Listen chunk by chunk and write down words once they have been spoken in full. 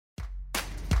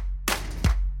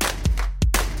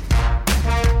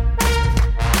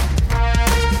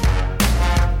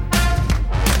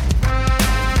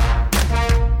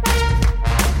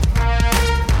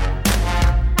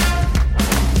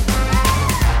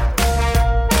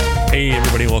Hey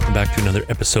everybody, welcome back to another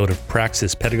episode of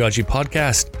Praxis Pedagogy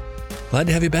Podcast. Glad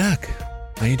to have you back.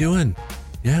 How you doing?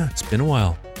 Yeah, it's been a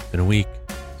while. It's been a week.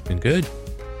 It's been good.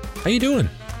 How you doing?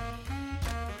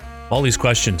 All these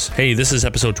questions. Hey, this is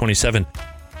episode 27.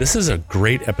 This is a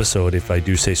great episode, if I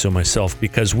do say so myself,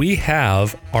 because we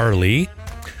have Arlie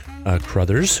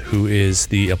Crothers, who is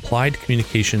the Applied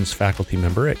Communications faculty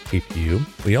member at KPU.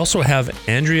 We also have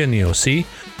Andrea Niosi,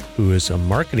 who is a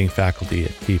marketing faculty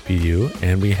at KPU,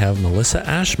 and we have Melissa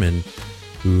Ashman,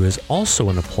 who is also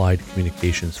an Applied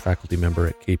Communications faculty member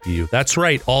at KPU. That's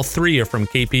right, all three are from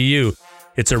KPU.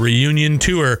 It's a reunion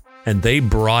tour, and they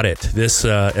brought it. This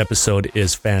episode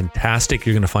is fantastic.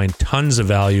 You're going to find tons of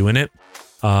value in it,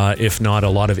 if not a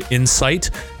lot of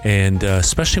insight, and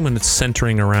especially when it's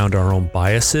centering around our own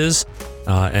biases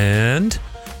and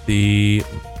the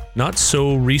not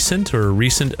so recent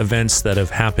events that have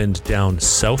happened down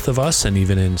south of us and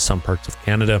even in some parts of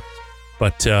Canada.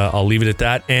 But I'll leave it at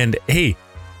that. And hey,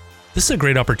 this is a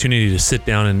great opportunity to sit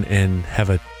down and have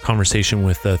a conversation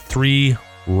with three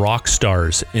rock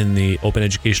stars in the open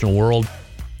educational world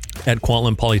at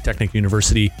Kwantlen Polytechnic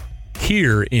University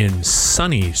here in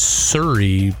sunny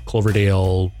Surrey,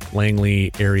 Cloverdale,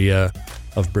 Langley area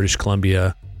of British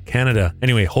Columbia, Canada.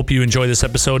 Anyway, hope you enjoy this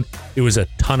episode. It was a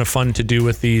ton of fun to do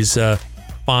with these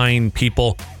fine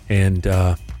people, and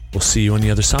we'll see you on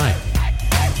the other side.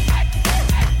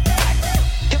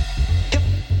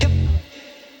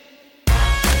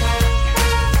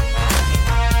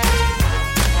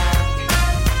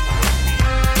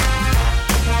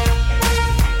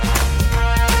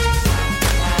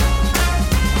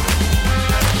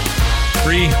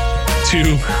 Three,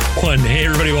 2, 1. Hey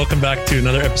everybody, welcome back to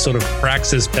another episode of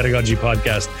Praxis Pedagogy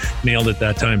Podcast. Nailed it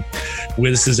that time.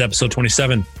 This is episode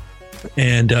 27.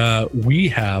 And we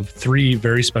have three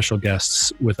very special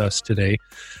guests with us today.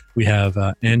 We have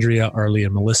Andrea, Arlie,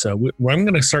 and Melissa. I'm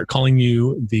going to start calling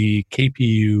you the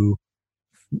KPU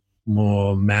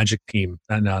magic team.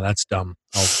 No, that's dumb.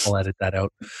 I'll edit that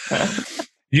out.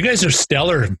 You guys are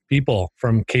stellar people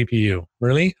from KPU.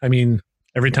 Really? I mean,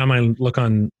 every time I look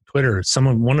on Twitter,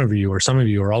 one of you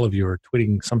or all of you are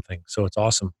tweeting something. So it's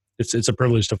awesome. It's a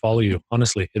privilege to follow you.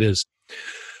 Honestly, it is.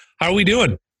 How are we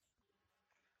doing?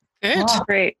 Good. Oh,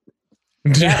 great.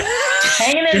 Yeah.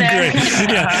 Hanging in there. Great.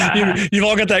 Yeah. You've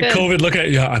all got that Good. COVID look at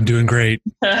you. I'm doing great.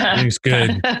 Everything's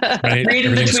good. Right?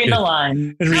 Reading between the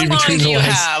lines. And How reading long between do the you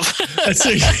lines. have? That's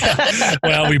it. Yeah.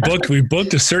 Well, we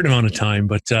booked a certain amount of time,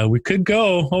 but we could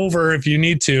go over if you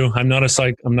need to. I'm not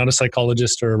a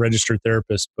psychologist or a registered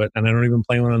therapist, and I don't even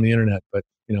play one on the internet, but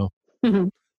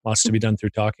lots to be done through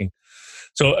talking.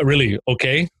 So really,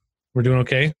 okay? We're doing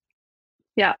okay?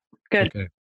 Yeah, good.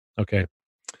 Okay.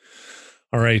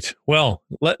 All right. Well,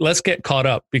 let's get caught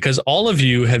up because all of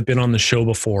you have been on the show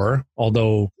before,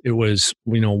 although it was,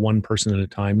 one person at a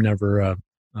time, never a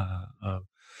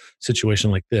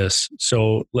situation like this.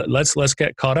 So let's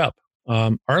get caught up.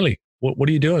 Arlie, what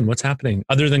are you doing? What's happening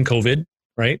other than COVID,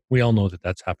 right? We all know that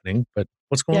that's happening, but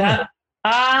what's going on?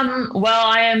 Well,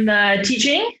 I am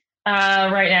teaching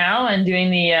right now and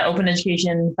doing the Open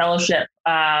Education Fellowship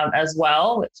as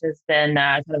well, which has been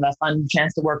kind of a fun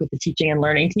chance to work with the teaching and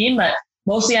learning team. But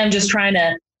mostly I'm just trying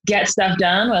to get stuff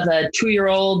done with a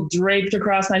 2-year-old draped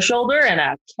across my shoulder and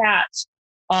a cat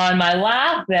on my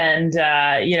lap and,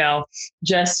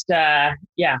 just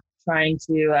trying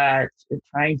to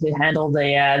handle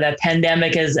the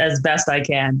pandemic as best I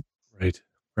can.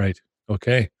 Right.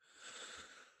 Okay.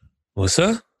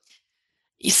 Melissa?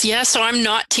 Yeah, so I'm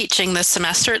not teaching this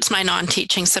semester. It's my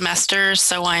non-teaching semester.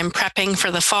 So I'm prepping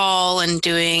for the fall and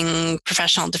doing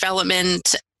professional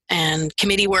development and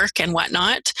committee work and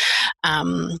whatnot.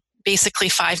 Basically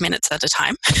 5 minutes at a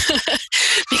time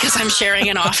because I'm sharing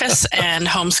an office and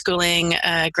homeschooling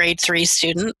a grade 3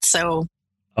 student. So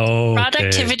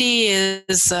productivity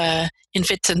is in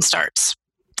fits and starts.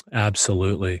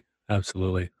 Absolutely.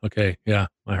 Okay. Yeah.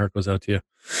 My heart goes out to you.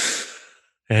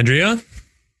 Andrea,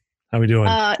 how are we doing?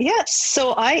 Yes.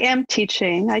 So I am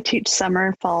teaching. I teach summer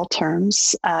and fall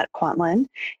terms at Kwantlen,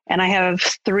 and I have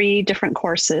 3 different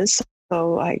courses.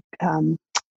 So I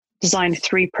designed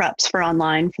 3 preps for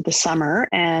online for the summer,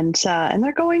 and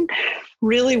they're going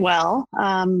really well.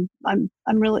 I'm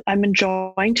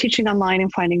enjoying teaching online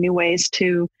and finding new ways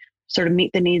to sort of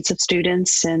meet the needs of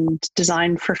students and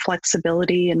design for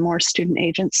flexibility and more student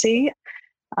agency.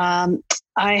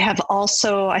 I have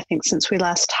also, I think since we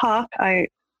last I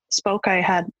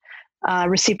had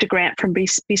received a grant from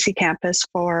BC Campus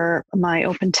for my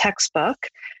open textbook.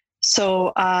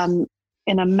 So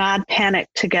in a mad panic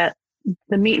to get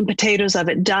the meat and potatoes of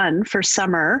it done for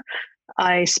summer,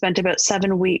 I spent about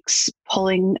 7 weeks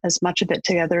pulling as much of it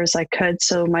together as I could.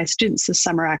 So my students this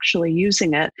summer are actually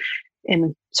using it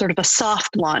in sort of a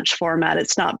soft launch format.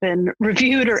 It's not been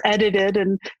reviewed or edited,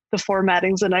 and the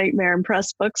formatting's a nightmare in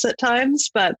press books at times,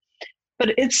 but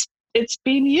it's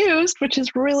being used, which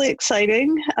is really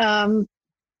exciting.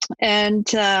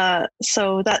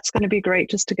 So that's going to be great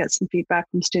just to get some feedback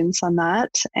from students on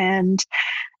that. And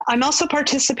I'm also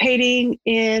participating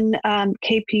in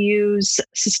KPU's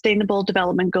Sustainable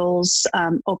Development Goals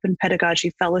Open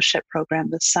Pedagogy Fellowship program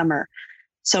this summer.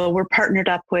 So we're partnered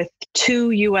up with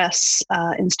 2 U.S.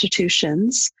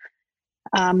 Institutions,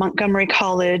 Montgomery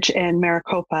College and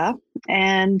Maricopa.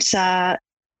 And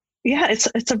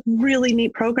it's a really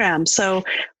neat program. So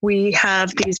we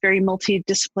have these very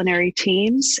multidisciplinary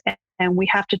teams, and we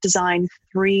have to design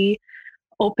 3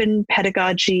 open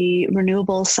pedagogy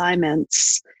renewable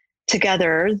assignments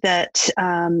together that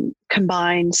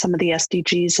combine some of the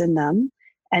SDGs in them,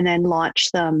 and then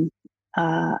launch them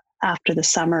after the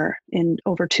summer in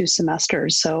over 2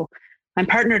 semesters. So I'm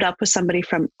partnered up with somebody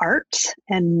from art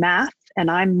and math, and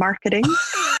I'm marketing.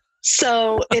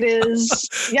 So it is,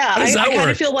 I kind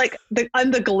of feel like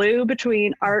I'm the glue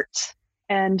between art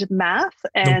and math.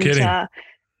 And no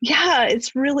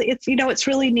it's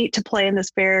really neat to play in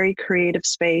this very creative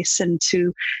space and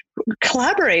to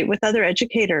collaborate with other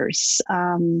educators,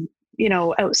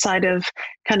 outside of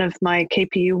kind of my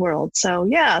KPU world. So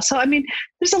I mean,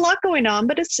 there's a lot going on,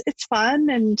 but it's fun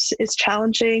and it's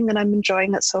challenging, and I'm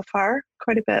enjoying it so far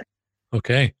quite a bit.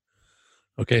 Okay.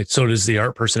 So does the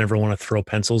art person ever want to throw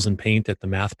pencils and paint at the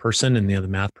math person, and the other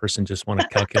math person just want to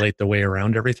calculate the way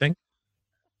around everything?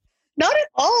 Not at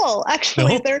all.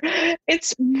 Actually, No?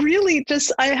 It's really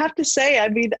just, I have to say, I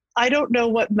mean, I don't know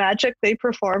what magic they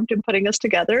performed in putting us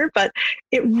together, but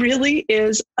it really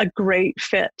is a great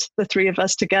fit, the 3 of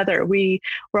us together. We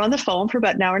were on the phone for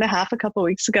about an hour and a half a couple of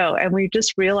weeks ago, and we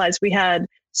just realized we had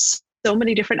so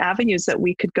many different avenues that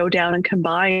we could go down and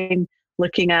combine,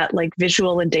 looking at like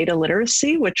visual and data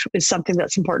literacy, which is something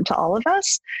that's important to all of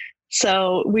us.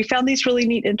 So we found these really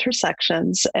neat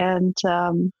intersections. And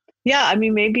I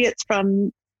mean,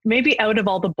 maybe out of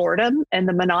all the boredom and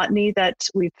the monotony that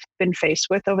we've been faced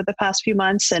with over the past few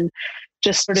months, and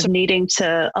just sort of needing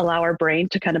to allow our brain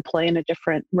to kind of play in a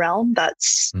different realm,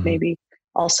 that's maybe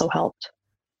also helped.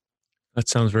 That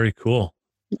sounds very cool.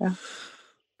 Yeah.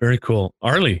 Very cool.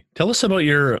 Arlie, tell us about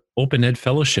your Open Ed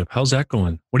Fellowship. How's that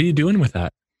going? What are you doing with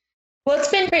that? Well, it's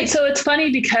been great. So it's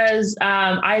funny because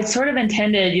I sort of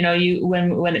intended,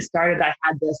 when it started, I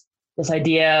had this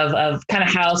idea of kind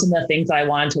of how some of the things I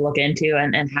wanted to look into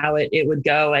and how it would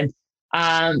go. And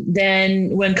then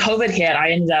when COVID hit,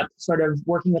 I ended up sort of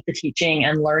working with the teaching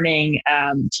and learning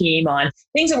team on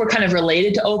things that were kind of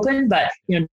related to open, but,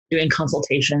 doing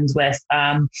consultations with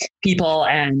people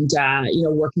and,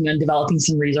 working on developing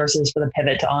some resources for the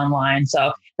pivot to online.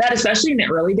 So that, especially in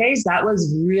the early days, that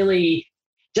was really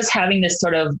just having this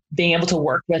sort of being able to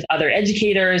work with other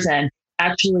educators and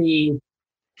actually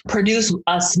produce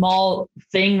a small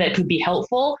thing that could be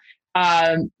helpful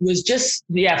was just,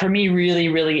 for me, really,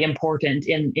 really important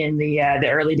in the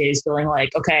early days, feeling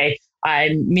like, okay,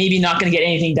 I'm maybe not going to get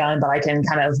anything done, but I can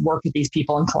kind of work with these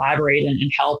people and collaborate and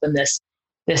help in this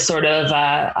sort of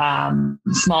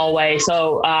small way.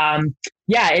 So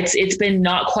it's been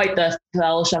not quite the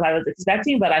fellowship I was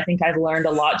expecting, but I think I've learned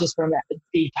a lot just from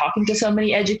talking to so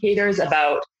many educators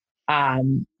about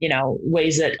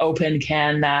ways that open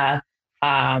can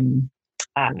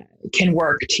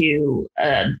work to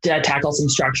tackle some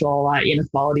structural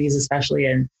inequalities, especially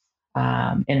in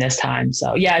this time.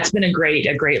 So it's been a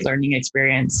great learning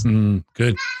experience.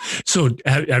 Good. So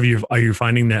are you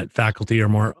finding that faculty are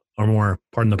more,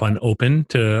 pardon the pun, open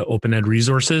to open ed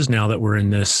resources now that we're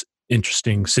in this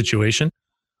interesting situation?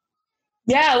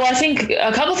 Yeah, well, I think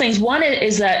a couple things. One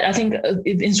is that I think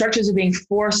instructors are being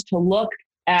forced to look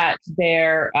at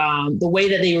their the way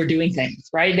that they were doing things,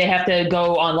 right? They have to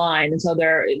go online, and so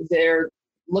they're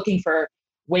looking for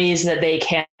ways that they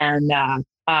can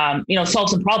solve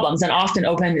some problems. And often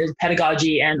open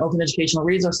pedagogy and open educational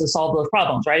resources solve those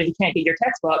problems, right? If you can't get your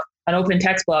textbook, an open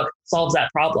textbook solves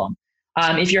that problem.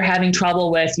 If you're having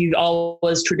trouble with, you've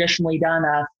always traditionally done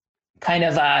a kind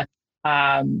of a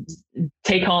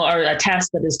take home or a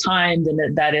test that is timed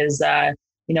and that is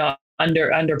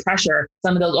under pressure.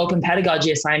 Some of those open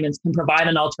pedagogy assignments can provide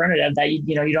an alternative that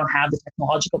you don't have the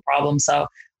technological problem. So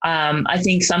I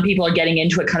think some people are getting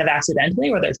into it kind of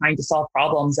accidentally, where they're trying to solve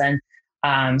problems. And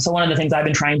so one of the things I've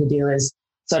been trying to do is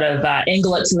sort of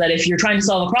angle it so that if you're trying to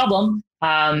solve a problem,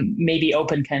 maybe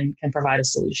open can provide a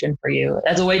solution for you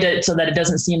as a way so that it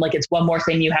doesn't seem like it's one more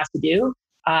thing you have to do.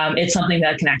 It's something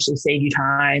that can actually save you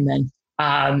time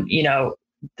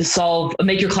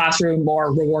make your classroom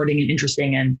more rewarding and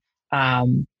interesting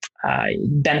and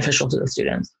beneficial to the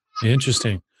students.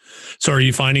 Interesting. So are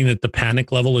you finding that the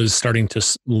panic level is starting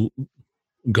to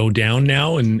go down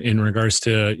now in regards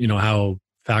to, how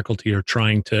faculty are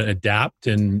trying to adapt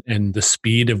and the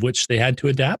speed of which they had to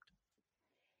adapt?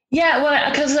 Yeah, well,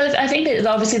 because I think that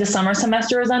obviously the summer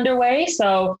semester is underway.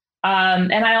 So,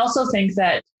 and I also think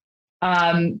that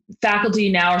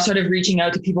faculty now are sort of reaching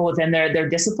out to people within their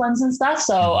disciplines and stuff.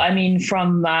 So, I mean,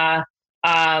 from my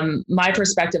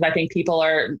perspective, I think people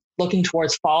are looking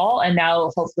towards fall, and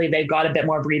now hopefully they've got a bit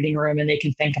more breathing room and they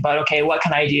can think about, okay, what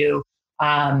can I do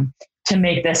to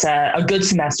make this a good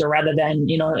semester, rather than,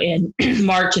 in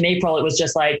March and April, it was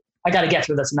just like, I got to get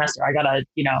through the semester. I got to,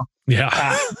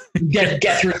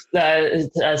 get through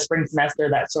the spring semester,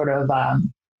 that sort of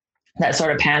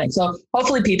panic. So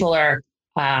hopefully people are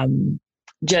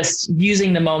just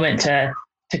using the moment to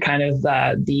kind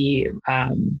of be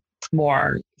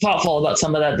more thoughtful about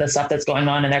some of the stuff that's going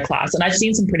on in their class. And I've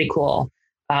seen some pretty cool,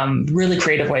 really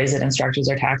creative ways that instructors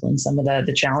are tackling some of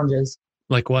the challenges.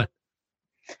 Like what?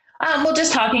 Well,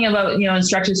 just talking about,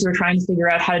 instructors who are trying to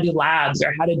figure out how to do labs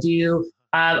or how to do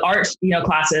art,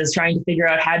 classes, trying to figure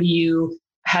out how do you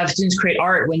have students create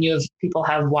art when people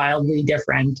have wildly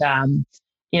different,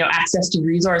 access to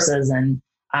resources and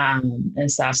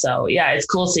stuff. So yeah, it's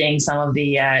cool seeing some of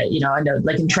the, I know,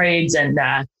 like in trades and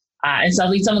stuff,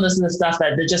 like some of the stuff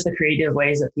that just the creative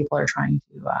ways that people are trying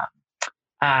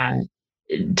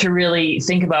to really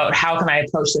think about, how can I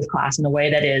approach this class in a way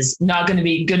that is not going to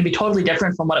be totally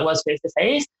different from what it was face to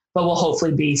face, but will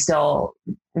hopefully be still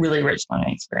really rich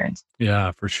learning experience.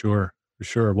 Yeah, for sure.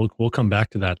 We'll come back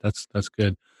to that. That's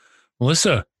good.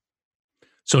 Melissa,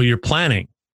 so you're planning.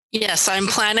 Yes, I'm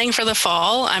planning for the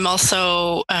fall. I'm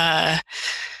also, I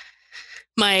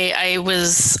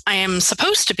am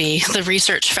supposed to be the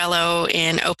research fellow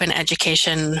in open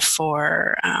education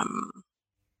for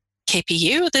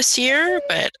KPU this year,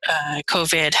 but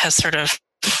COVID has sort of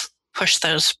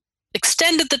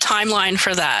extended the timeline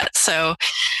for that. So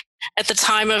at the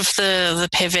time of the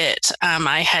pivot,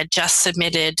 I had just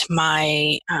submitted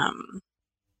my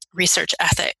research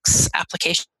ethics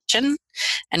application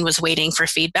and was waiting for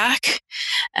feedback.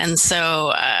 And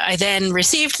so I then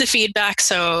received the feedback.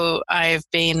 So I've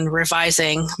been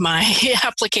revising my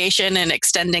application and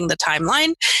extending the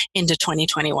timeline into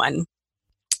 2021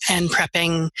 and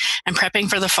prepping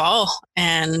for the fall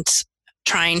and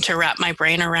trying to wrap my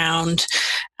brain around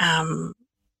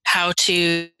how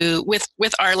to,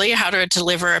 with Arlie, how to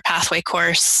deliver a pathway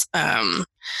course,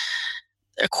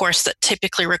 a course that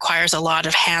typically requires a lot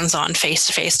of hands-on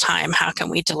face-to-face time. How can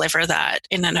we deliver that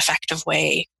in an effective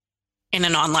way in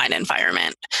an online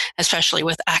environment, especially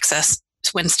with access,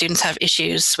 when students have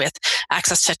issues with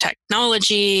access to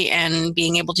technology and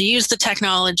being able to use the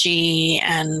technology.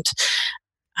 And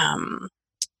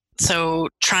so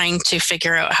trying to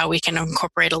figure out how we can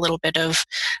incorporate a little bit of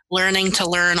learning to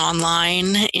learn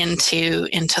online into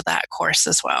that course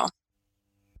as well.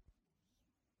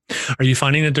 Are you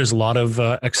finding that there's a lot of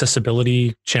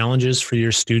accessibility challenges for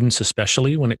your students,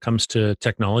 especially when it comes to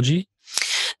technology?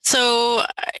 So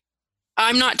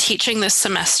I'm not teaching this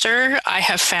semester. I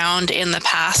have found in the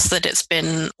past that it's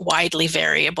been widely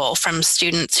variable from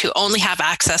students who only have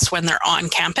access when they're on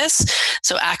campus.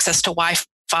 So access to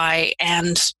Wi-Fi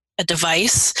and a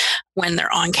device when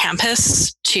they're on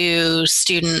campus, to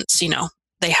students,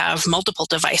 they have multiple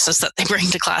devices that they bring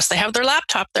to class. They have their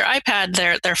laptop, their iPad,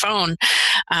 their phone,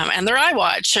 and their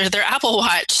iWatch or their Apple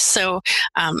Watch. So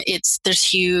there's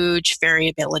huge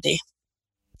variability.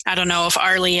 I don't know if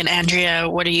Arlie and Andrea,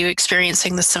 what are you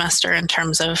experiencing this semester in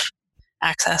terms of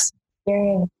access?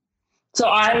 Yeah. So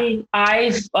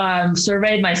I've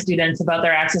surveyed my students about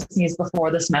their access needs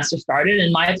before the semester started.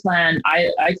 And my plan,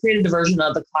 I created a version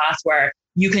of the class where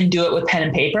you can do it with pen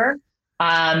and paper.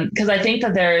 Because I think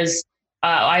that there's,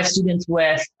 I have students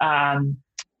with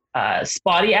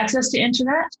spotty access to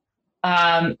internet,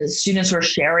 students who are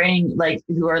sharing,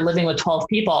 who are living with 12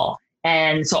 people.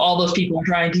 And so all those people are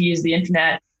trying to use the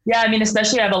internet. Yeah, I mean,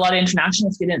 especially I have a lot of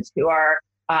international students who are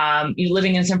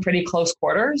living in some pretty close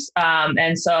quarters.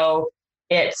 And so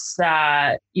it's,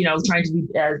 trying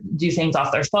to do things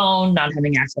off their phone, not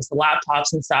having access to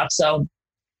laptops and stuff. So,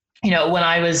 when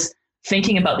I was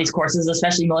thinking about these courses,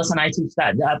 especially Melissa and I teach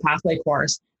that pathway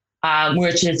course,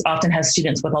 which often has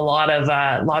students with a lot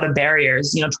of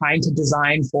barriers, trying to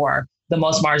design for the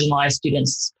most marginalized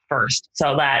students first.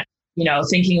 So that,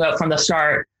 thinking about from the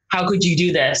start, how could you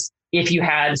do this? If you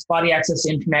had spotty access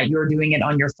to internet, you were doing it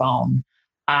on your phone,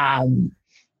 and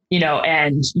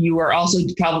you were also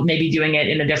probably maybe doing it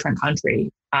in a different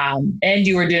country. and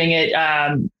you were doing it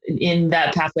in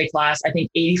that pathway class. I think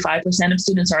 85% of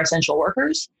students are essential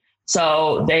workers.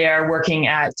 So they are working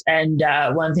at, and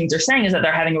one of the things they're saying is that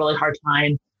they're having a really hard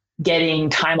time getting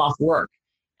time off work.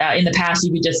 In the past,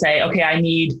 you could just say, okay, I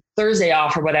need Thursday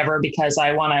off or whatever because I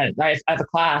have a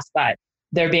class, but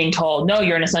they're being told, no,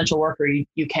 you're an essential worker.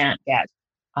 You can't get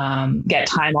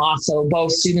time off. So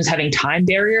both students having time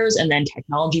barriers and then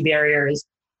technology barriers,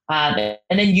 and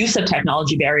then use of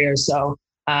technology barriers. So,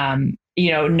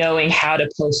 knowing how to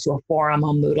post to a forum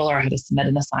on Moodle or how to submit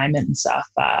an assignment and stuff.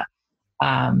 So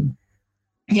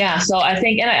I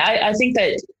think, and I think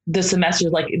that the semester,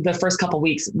 like the first couple of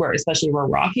weeks were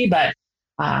rocky, but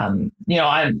I'm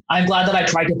glad that I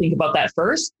tried to think about that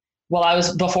first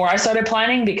before I started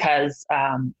planning, because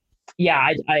there's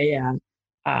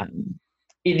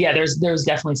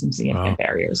definitely some significant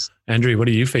barriers. Andrea, what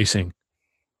are you facing?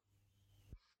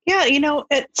 Yeah,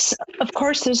 it's, of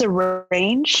course, there's a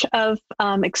range of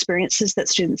experiences that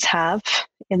students have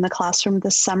in the classroom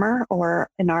this summer or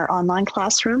in our online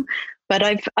classroom. But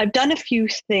I've done a few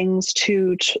things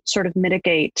to sort of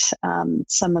mitigate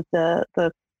some of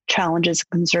the challenges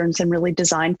and concerns and really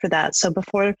design for that. So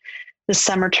before the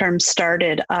summer term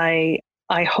started, I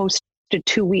hosted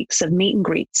 2 weeks of meet and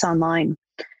greets online.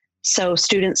 So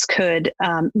students could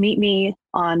meet me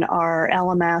on our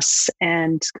LMS,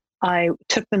 and I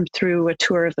took them through a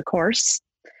tour of the course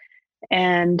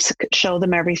and show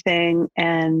them everything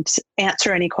and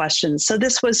answer any questions. So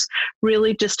this was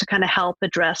really just to kind of help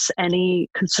address any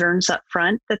concerns up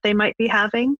front that they might be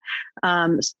having.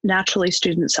 Naturally,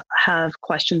 students have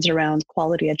questions around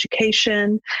quality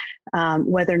education,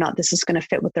 whether or not this is going to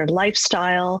fit with their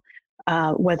lifestyle,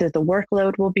 whether the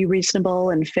workload will be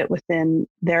reasonable and fit within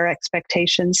their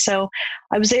expectations. So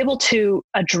I was able to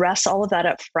address all of that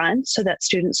up front so that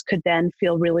students could then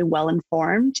feel really well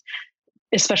informed,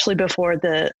 especially before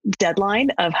the deadline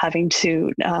of having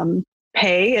to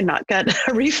pay and not get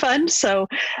a refund. So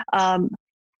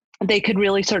they could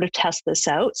really sort of test this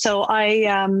out. So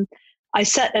I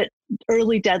set an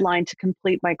early deadline to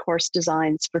complete my course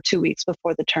designs for 2 weeks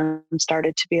before the term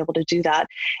started to be able to do that.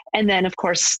 And then, of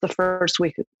course, the first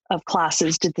week of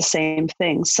classes did the same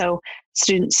thing. So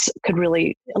students could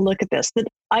really look at this.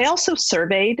 I also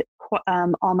surveyed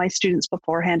all my students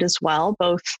beforehand as well,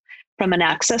 both from an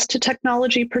access to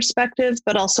technology perspective,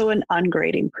 but also an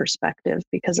ungrading perspective,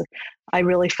 because I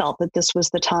really felt that this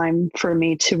was the time for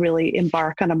me to really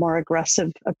embark on a more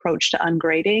aggressive approach to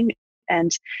ungrading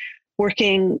and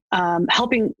working,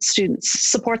 helping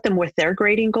students, support them with their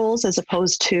grading goals as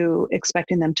opposed to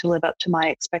expecting them to live up to my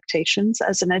expectations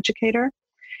as an educator.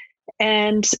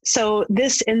 And so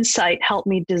this insight helped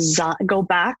me go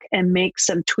back and make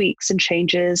some tweaks and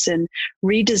changes and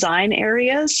redesign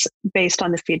areas based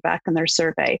on the feedback in their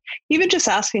survey. Even just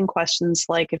asking questions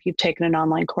like, if you've taken an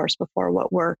online course before,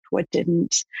 what worked, what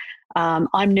didn't?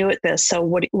 I'm new at this, so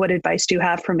what advice do you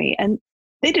have for me? And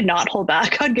they did not hold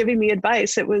back on giving me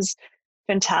advice. It was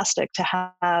fantastic to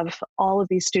have all of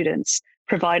these students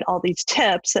provide all these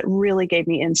tips that really gave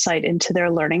me insight into their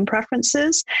learning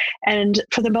preferences. And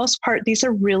for the most part, these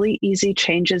are really easy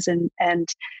changes and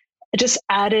just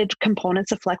added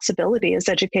components of flexibility as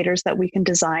educators that we can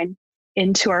design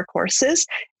into our courses.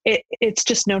 It's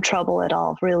just no trouble at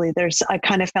all, really. I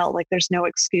kind of felt like there's no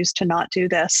excuse to not do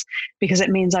this because it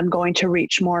means I'm going to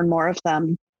reach more and more of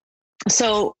them.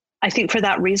 So I think for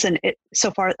that reason,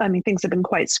 so far, things have been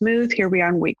quite smooth. Here we are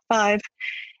in week 5.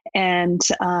 And,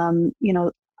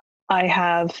 I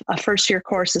have a first-year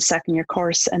course, a second-year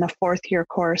course, and a fourth-year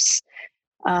course.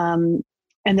 And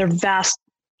they're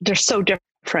so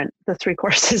different. The 3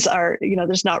 courses are,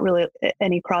 there's not really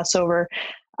any crossover.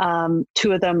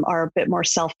 2 of them are a bit more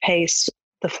self-paced.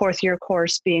 The fourth-year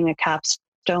course being a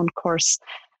capstone course.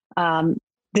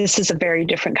 This is a very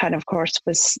different kind of course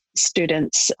with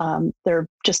students. They're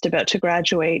just about to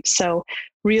graduate. So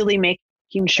really making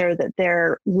sure that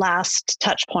their last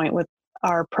touch point with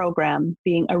our program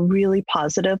being a really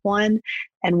positive one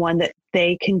and one that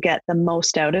they can get the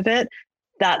most out of it.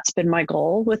 That's been my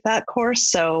goal with that course.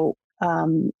 So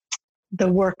the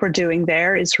work we're doing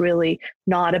there is really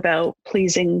not about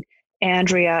pleasing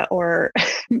Andrea or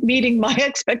meeting my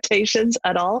expectations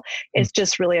at all. It's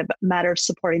just really a matter of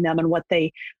supporting them and what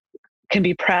they can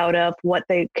be proud of, what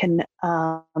they can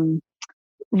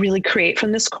really create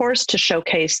from this course to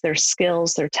showcase their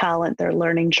skills, their talent, their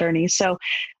learning journey. So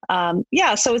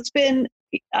so it's been,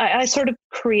 I sort of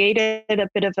created a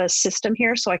bit of a system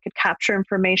here so I could capture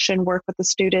information, work with the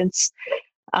students,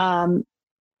 and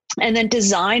then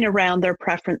design around their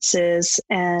preferences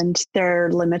and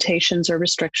their limitations or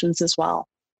restrictions as well.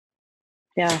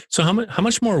 Yeah. So how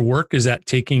much more work is that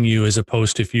taking you as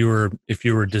opposed to if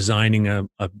you were designing a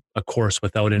course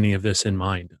without any of this in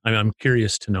mind? I'm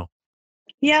curious to know.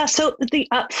 Yeah. So the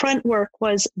upfront work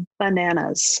was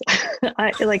bananas.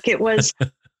 It was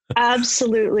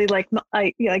absolutely like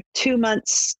 2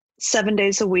 months, 7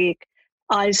 days a week,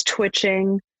 eyes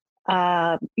twitching,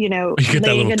 You get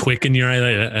that little twick in your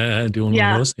eye, doing one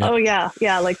of those. Yeah. Oh yeah.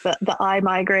 Yeah. Like the eye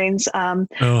migraines,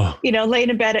 Oh, laying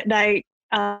in bed at night.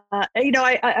 I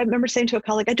remember saying to a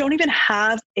colleague, I don't even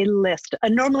have a list. I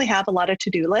normally have a lot of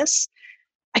to-do lists.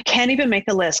 I can't even make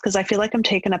a list because I feel like I'm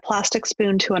taking a plastic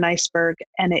spoon to an iceberg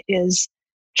and it is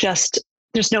just,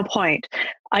 there's no point.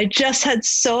 I just had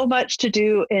so much to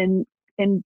do in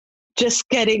just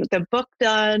getting the book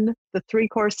done, the 3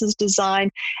 courses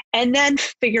designed, and then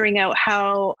figuring out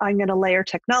how I'm going to layer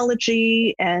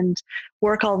technology and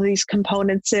work all these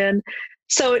components in.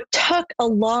 So it took a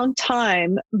long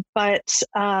time, but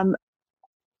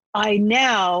I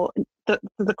now,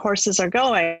 the courses are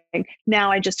going.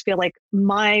 Now I just feel like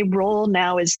my role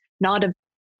now is not of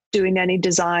doing any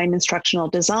instructional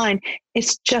design.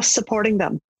 It's just supporting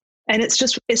them. And it's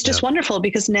just wonderful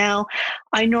because now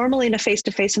I normally in a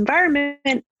face-to-face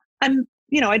environment,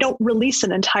 I don't release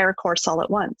an entire course all at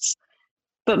once,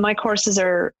 but my courses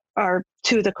are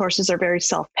 2 of the courses are very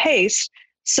self-paced.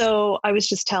 So I was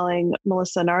just telling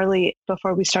Melissa and Arlie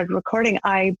before we started recording,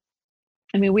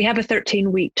 we have a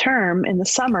 13-week term in the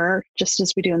summer, just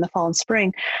as we do in the fall and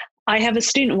spring. I have a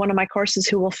student in one of my courses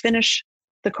who will finish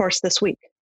the course this week.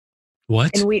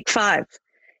 What? In week 5.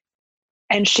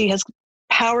 And she has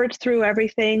powered through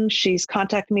everything. She's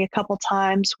contacted me a couple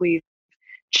times. We've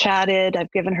chatted.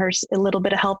 I've given her a little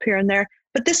bit of help here and there.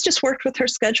 But this just worked with her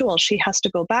schedule. She has to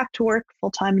go back to work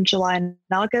full time in July and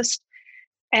August.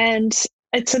 And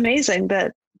it's amazing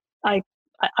that I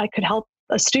could help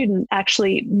a student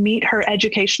actually meet her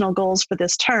educational goals for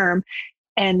this term,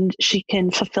 and she can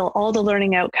fulfill all the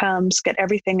learning outcomes, get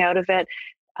everything out of it.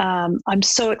 I'm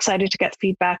so excited to get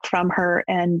feedback from her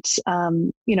and,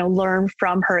 learn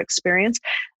from her experience.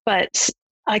 But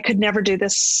I could never do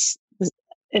this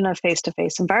in a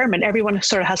face-to-face environment. Everyone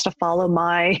sort of has to follow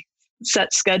my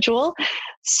set schedule.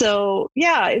 So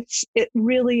yeah, it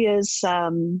really is,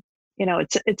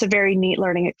 it's a very neat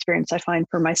learning experience I find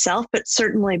for myself, but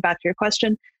certainly back to your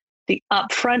question, the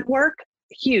upfront work,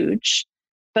 huge,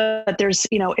 but there's,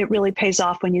 it really pays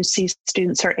off when you see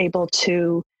students are able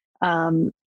to,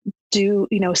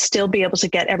 still be able to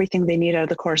get everything they need out of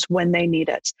the course when they need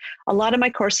it. A lot of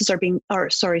my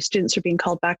students are being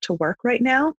called back to work right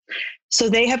now. So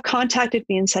they have contacted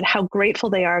me and said how grateful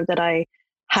they are that I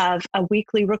have a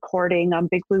weekly recording on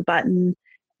Big Blue Button.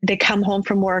 They come home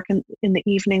from work and in the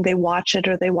evening, they watch it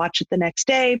or they watch it the next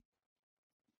day.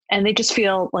 And they just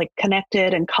feel like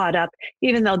connected and caught up,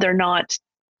 even though they're not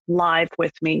live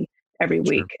with me every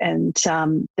week. And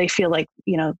they feel like,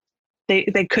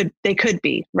 they could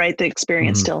be, right? The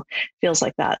experience still feels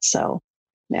like that. So,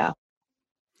 yeah.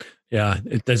 Yeah,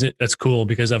 it doesn't. That's cool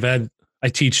because I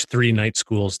teach 3 night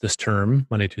schools this term,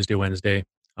 Monday, Tuesday, Wednesday.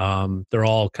 They're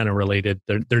all kind of related.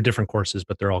 They're different courses,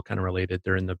 but they're all kind of related.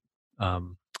 They're in the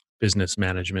business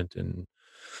management. And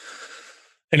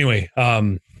anyway,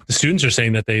 the students are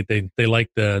saying that they like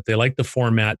the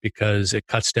format because it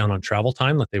cuts down on travel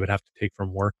time that they would have to take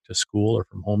from work to school or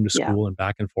from home to school and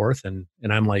back and forth. And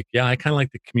I'm like, yeah, I kind of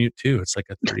like the commute too. It's like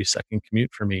a 30-second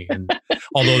commute for me. And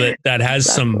although that has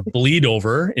some bleed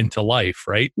over into life,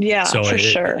 right? Yeah, so for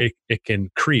sure. It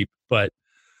can creep, but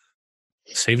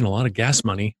saving a lot of gas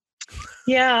money.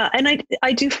 Yeah. And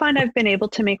I do find I've been able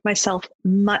to make myself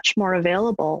much more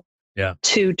available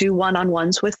to do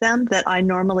one-on-ones with them that I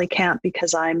normally can't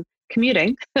because I'm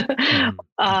commuting, and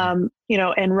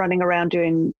running around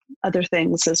doing other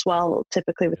things as well,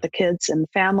 typically with the kids and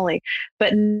family.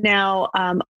 But now,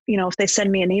 if they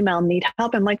send me an email and need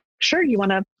help, I'm like, sure, you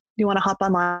want to hop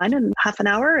online in half an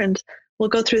hour and we'll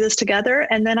go through this together.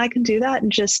 And then I can do that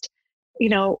and just,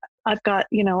 I've got,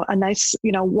 a nice,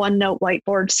 OneNote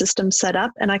whiteboard system set up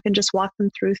and I can just walk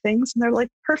them through things and they're like,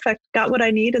 perfect, got what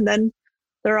I need. And then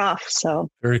they're off. So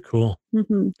very cool.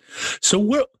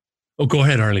 So go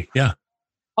ahead, Arlie. Yeah.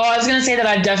 Oh, I was going to say that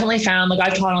I've definitely found,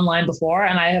 I've taught online before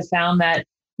and I have found that,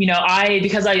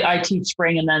 because I teach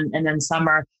spring and then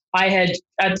summer, I've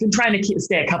been trying to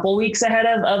stay a couple weeks ahead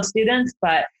of students,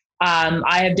 but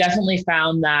I have definitely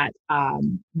found that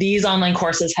these online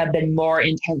courses have been more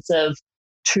intensive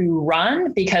to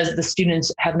run because the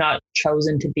students have not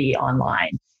chosen to be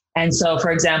online. And so,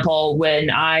 for example,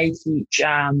 when I teach,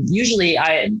 usually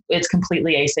it's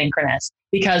completely asynchronous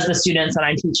because the students that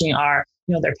I'm teaching are,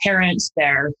 their parents,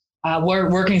 they're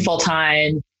working full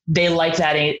time. They like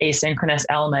that asynchronous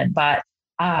element. But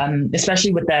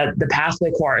especially with the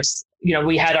pathway course,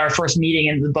 we had our first meeting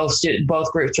and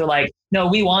both groups were like, no,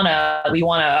 we want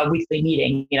a weekly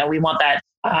meeting. We want that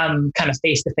kind of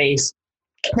face-to-face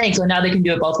thing. So now they can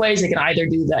do it both ways. They can either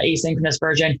do the asynchronous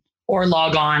version or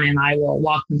log on and I will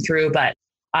walk them through. But,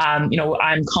 I'm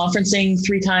conferencing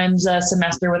 3 times a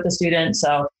semester with the students.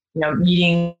 So,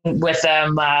 meeting with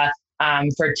them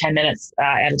for 10 minutes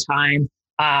at a time.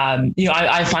 I'm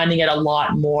finding it a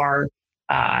lot more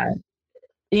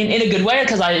in a good way,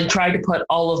 because I tried to put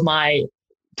all of my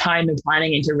time and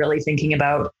planning into really thinking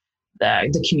about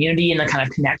the community and the kind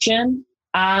of connection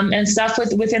and stuff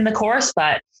within the course.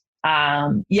 But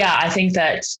I think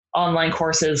that online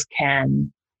courses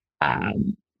can,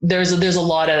 there's a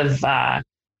lot of, a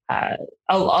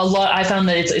lot. I found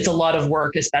that it's a lot of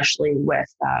work, especially with,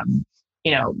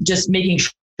 just making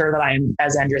sure that I'm,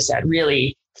 as Andrea said,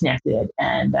 really connected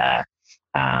and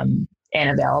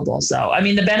available. So, I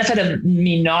mean, the benefit of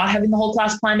me not having the whole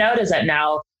class planned out is that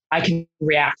now I can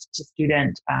react to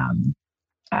student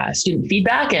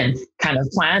feedback and kind of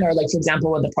plan. Or like, for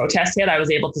example, when the protest hit, I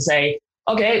was able to say,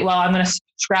 okay, well, I'm going to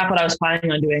scrap what I was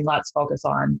planning on doing. Let's focus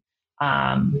on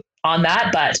that.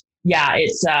 But yeah,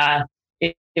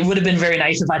 it would have been very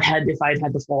nice if I'd had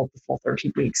the full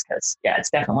 13 weeks, because it's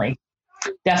definitely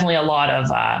a lot of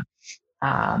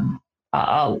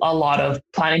a lot of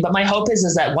planning. But my hope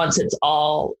is that once it's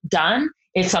all done,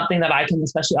 it's something that I can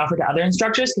especially offer to other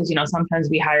instructors, because sometimes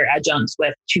we hire adjuncts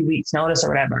with 2 weeks notice or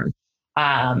whatever,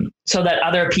 so that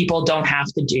other people don't have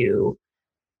to do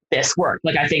this work.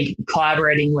 Like, I think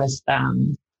collaborating with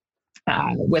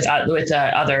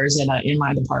others in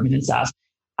my department and stuff.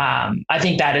 I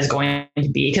think that is going to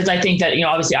be, because I think that,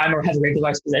 obviously I have a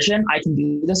regularized position. I can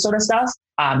do this sort of stuff.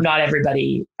 Not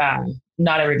everybody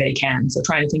can. So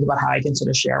trying to think about how I can sort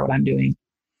of share what I'm doing.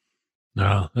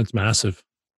 Oh, that's massive.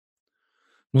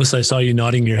 Melissa, I saw you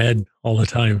nodding your head all the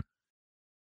time.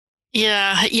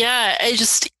 Yeah. I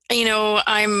just, I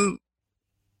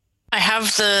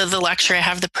have the luxury, I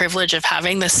have the privilege of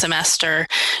having this semester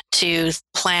to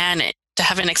plan it, to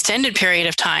have an extended period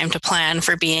of time to plan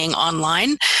for being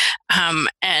online.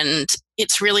 And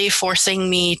it's really forcing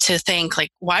me to think,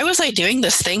 like, why was I doing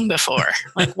this thing before?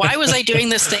 Like, why was I doing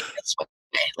this thing this way?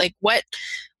 Like,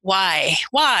 why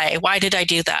did I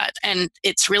do that? And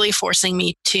it's really forcing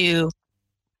me to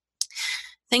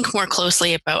think more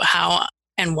closely about how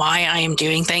and why I am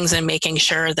doing things, and making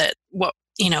sure that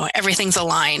everything's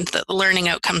aligned, that the learning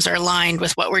outcomes are aligned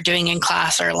with what we're doing in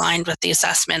class, are aligned with the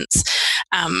assessments,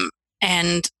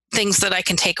 and things that I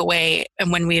can take away.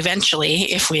 And when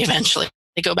if we eventually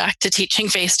go back to teaching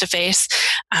face-to-face,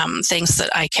 things that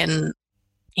I can,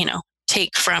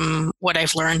 take from what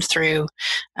I've learned through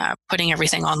putting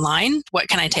everything online. What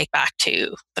can I take back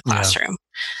to the classroom? Yeah.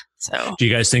 So, do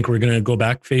you guys think we're going to go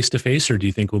back face-to-face, or do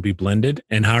you think we'll be blended?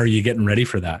 And how are you getting ready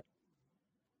for that?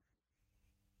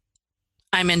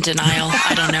 I'm in denial.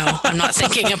 I don't know. I'm not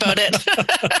thinking about it.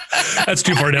 That's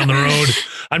too far down the road.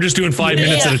 I'm just doing 5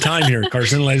 minutes at a time here,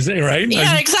 Carson, right?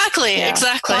 Yeah, exactly. Yeah.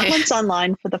 Exactly. Scotland's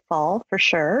online for the fall, for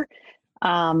sure.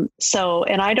 And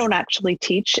I don't actually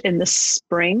teach in the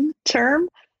spring term.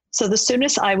 So the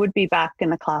soonest I would be back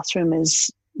in the classroom is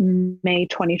May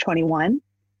 2021.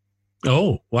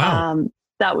 Oh, wow.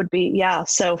 That would be, yeah.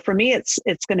 So for me, it's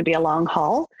going to be a long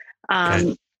haul.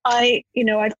 Okay.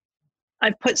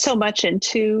 I've put so much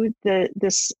into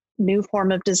this new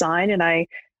form of design, and I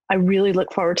really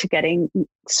look forward to getting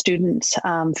students'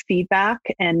 feedback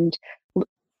and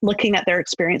looking at their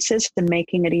experiences and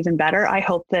making it even better. I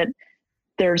hope that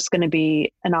there's going to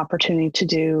be an opportunity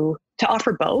to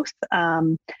offer both.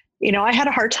 I had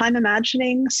a hard time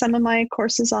imagining some of my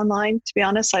courses online. To be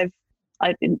honest, I've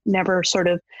never sort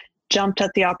of jumped at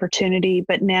the opportunity,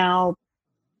 but now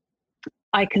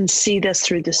I can see this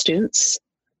through the students'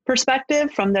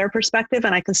 perspective, from their perspective,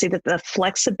 and I can see that the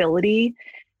flexibility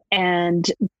and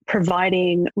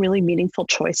providing really meaningful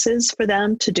choices for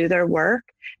them to do their work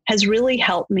has really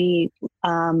helped me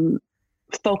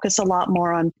focus a lot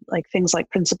more on like things like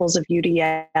principles of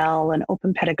UDL and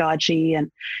open pedagogy, and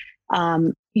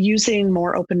using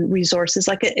more open resources.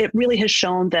 Like it really has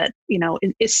shown that,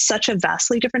 it's such a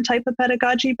vastly different type of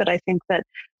pedagogy, but I think that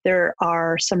there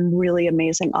are some really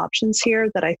amazing options here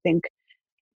that I think,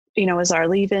 as our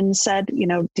leave-in said,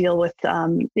 deal with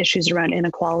issues around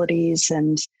inequalities.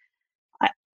 And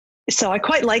so I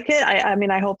quite like it.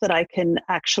 I hope that I can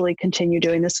actually continue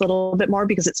doing this a little bit more,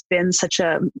 because it's been such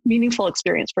a meaningful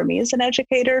experience for me as an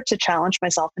educator to challenge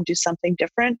myself and do something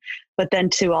different, but then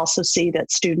to also see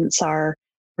that students are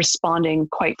responding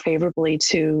quite favorably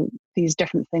to these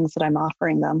different things that I'm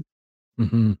offering them.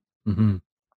 Mm-hmm. Mm-hmm.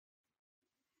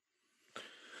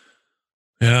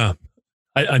 Yeah.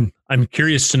 I'm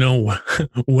curious to know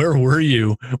where were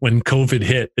you when COVID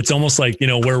hit? It's almost like,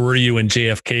 where were you when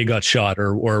JFK got shot,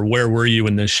 or where were you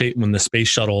when the space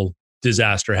shuttle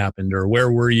disaster happened, or where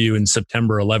were you in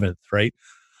September 11th, right?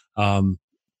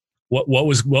 What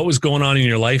was going on in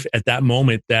your life at that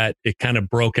moment that it kind of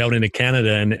broke out into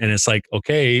Canada, and it's like,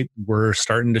 okay, we're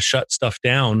starting to shut stuff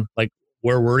down. Like,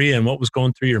 where were you and what was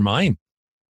going through your mind?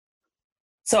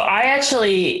 So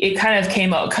it kind of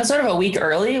came out sort of a week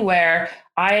early, where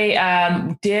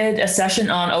I did a session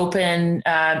on open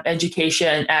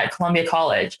education at Columbia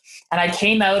College. And I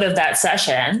came out of that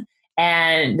session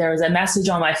and there was a message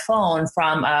on my phone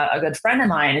from a good friend of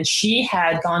mine. And she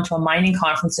had gone to a mining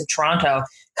conference in Toronto,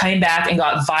 came back and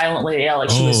got violently ill.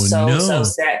 Like she was so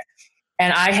sick.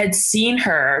 And I had seen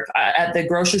her at the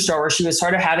grocery store where she was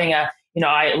sort of having I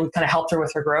kind of helped her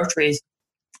with her groceries.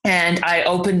 And I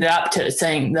opened it up to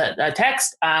saying the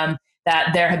text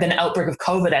that there had been an outbreak of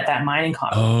COVID at that mining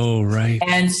conference. Oh, right.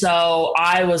 And so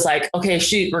I was like, okay,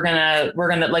 shoot, we're gonna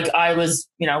like, I was,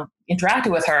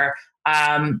 interacting with her.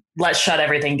 Let's shut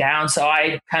everything down. So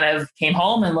I kind of came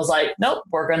home and was like, nope,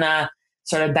 we're gonna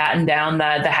sort of batten down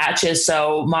the hatches.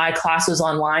 So my class was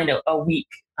online a week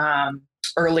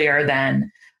earlier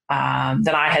than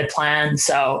I had planned.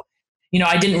 So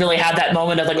I didn't really have that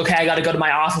moment of like, okay, I got to go to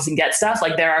my office and get stuff.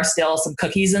 Like there are still some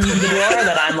cookies in the drawer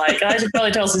that I'm like, I should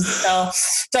probably tell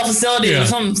facility or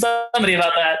somebody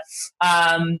about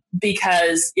that.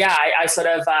 Because I sort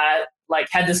of like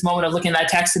had this moment of looking at that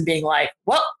text and being like,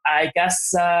 well, I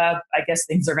guess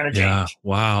things are going to change. Yeah.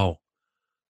 Wow.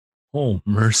 Oh,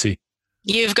 mercy.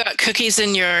 You've got cookies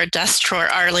in your desk drawer,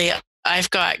 Arlie.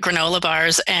 I've got granola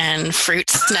bars and fruit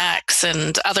snacks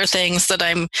and other things that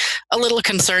I'm a little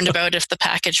concerned about if the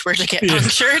package were to get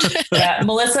punctured. Yeah,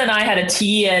 Melissa and I had a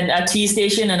tea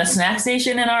station and a snack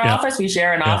station in our office. We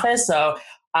share an office. So,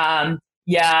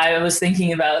 I was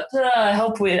thinking about, I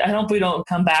hope we don't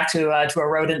come back to a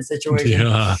rodent situation.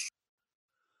 Yeah.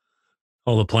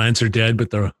 All the plants are dead,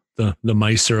 but the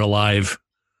mice are alive.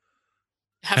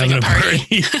 Having a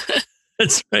party.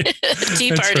 That's right.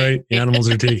 Tea That's party. right. The animals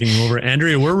are taking over.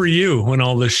 Andrea, where were you when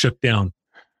all this shook down?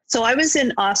 So I was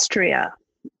in Austria.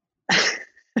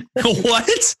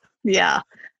 What? Yeah.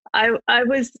 I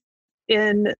was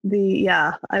in the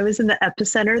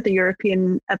epicenter, the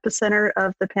European epicenter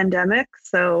of the pandemic.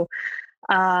 So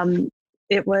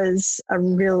it was a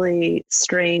really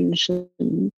strange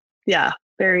and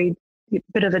very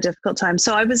bit of a difficult time.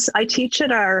 So I teach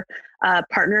at our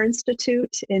partner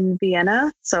institute in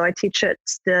Vienna. So I teach at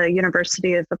the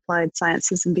University of Applied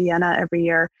Sciences in Vienna every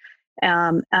year.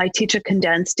 I teach a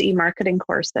condensed e-marketing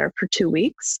course there for 2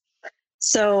 weeks.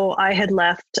 So I had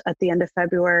left at the end of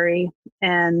February,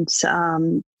 and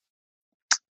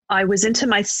I was into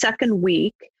my second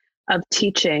week of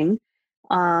teaching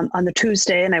on the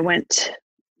Tuesday, and I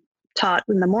taught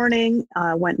in the morning,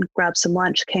 went and grabbed some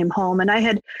lunch, came home, and I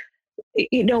had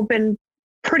been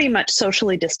pretty much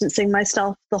socially distancing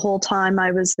myself the whole time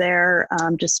I was there,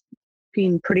 just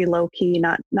being pretty low key,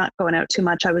 not going out too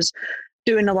much. I was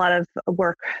doing a lot of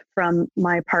work from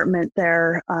my apartment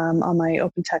there on my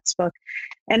open textbook.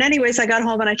 And anyways, I got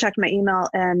home and I checked my email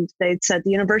and they'd said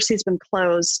the university's been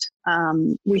closed.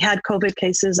 We had COVID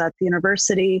cases at the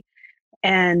university.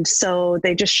 And so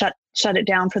they just shut it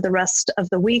down for the rest of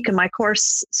the week. And my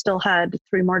course still had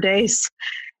 3 more days.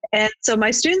 And so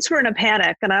my students were in a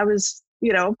panic, and I was,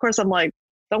 of course I'm like,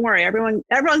 don't worry,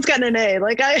 everyone's getting an A.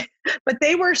 But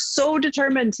they were so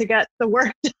determined to get the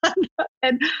work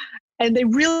done and they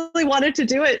really wanted to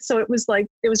do it. So it was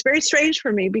very strange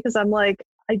for me because I'm like,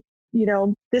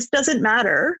 this doesn't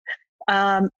matter.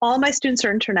 All my students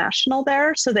are international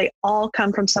there. So they all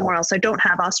come from somewhere else. I don't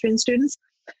have Austrian students.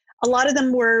 A lot of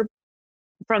them were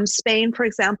from Spain, for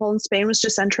example, and Spain was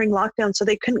just entering lockdown. So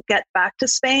they couldn't get back to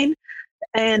Spain.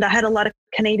 And I had a lot of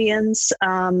Canadians,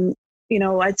 I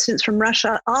had students from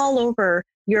Russia, all over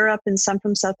Europe, and some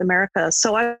from South America.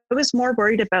 So I was more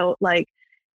worried about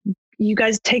you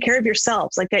guys take care of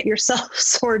yourselves, get yourself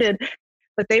sorted.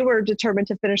 But they were determined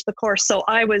to finish the course. So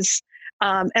I was,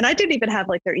 and I didn't even have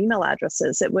their email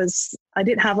addresses. I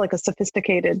didn't have a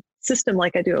sophisticated system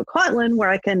like I do at Kwantlen where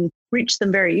I can reach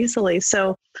them very easily.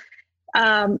 So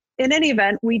in any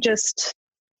event, we just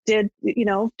did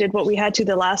what we had to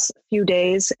the last few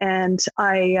days. And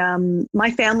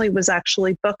my family was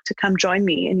actually booked to come join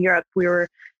me in Europe. We were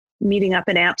meeting up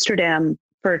in Amsterdam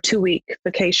for a 2-week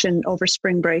vacation over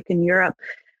spring break in Europe.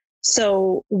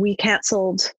 So we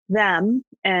canceled them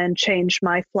and changed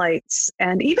my flights.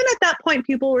 And even at that point,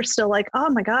 people were still like, oh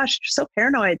my gosh, you're so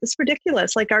paranoid. This is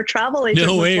ridiculous. Our travel agent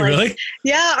really?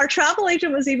 Yeah, our travel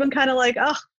agent was even kind of like,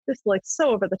 oh, this is so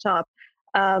over the top.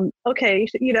 Okay,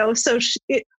 so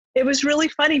it was really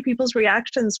funny. People's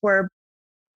reactions were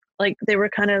like, they were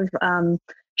kind of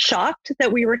shocked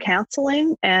that we were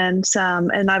canceling, and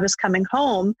I was coming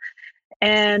home,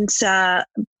 and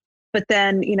but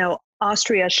then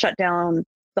Austria shut down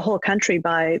the whole country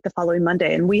by the following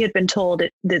Monday, and we had been told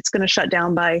it's going to shut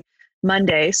down by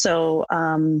Monday. So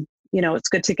it's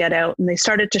good to get out. And they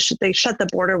started to they shut the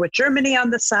border with Germany on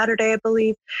the Saturday, I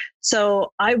believe.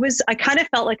 So I kind of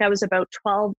felt like I was about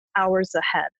 12 hours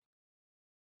ahead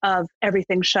of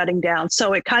everything shutting down.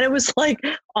 So it kind of was like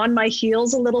on my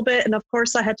heels a little bit. And of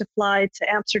course I had to fly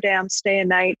to Amsterdam, stay a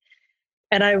night.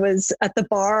 And I was at the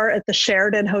bar at the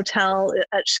Sheraton Hotel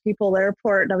at Schiphol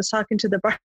Airport. And I was talking to the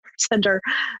bartender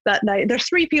that night. There's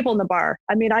 3 people in the bar.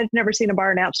 I mean, I've never seen a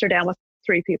bar in Amsterdam with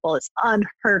 3 people. It's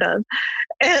unheard of.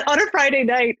 And on a Friday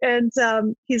night. And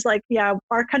he's like, yeah,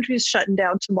 our country's shutting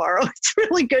down tomorrow. It's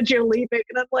really good you're leaving.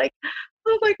 And I'm like,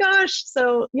 oh my gosh.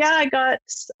 So yeah, I got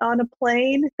on a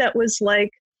plane that was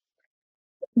like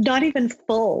not even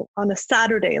full on a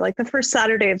Saturday, like the first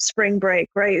Saturday of spring break,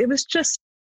 right? It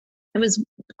was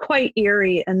quite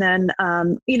eerie. And then,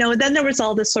 then there was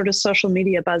all this sort of social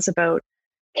media buzz about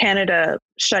Canada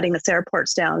shutting its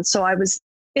airports down. So I was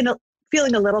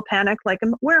feeling a little panic, like,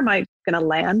 where am I going to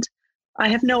land? I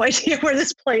have no idea where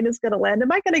this plane is going to land.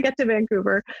 Am I going to get to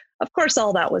Vancouver? Of course,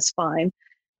 all that was fine.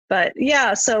 But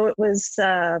yeah, so it was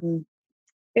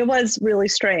really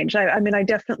strange. I mean,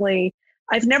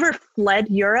 I've never fled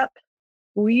Europe.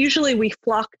 We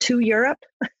flock to Europe,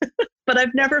 but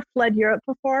I've never fled Europe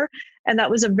before. And that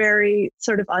was a very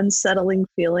sort of unsettling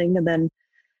feeling. And then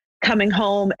coming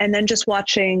home and then just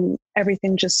watching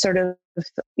everything just sort of,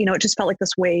 it just felt like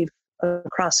this wave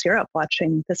across Europe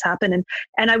watching this happen.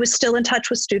 And I was still in touch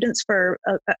with students for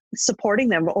supporting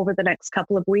them over the next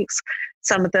couple of weeks.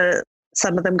 Some of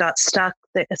them got stuck.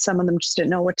 Some of them just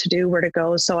didn't know what to do, where to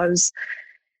go. So I was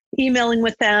emailing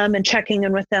with them and checking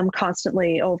in with them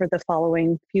constantly over the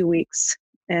following few weeks.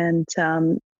 And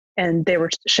they were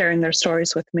sharing their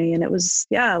stories with me. And it was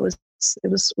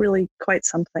really quite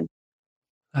something.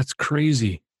 That's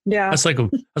crazy. Yeah. That's like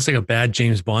a bad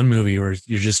James Bond movie where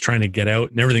you're just trying to get out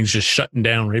and everything's just shutting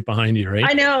down right behind you, right?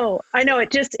 I know.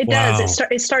 It Wow. does.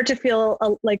 It started to feel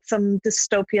like some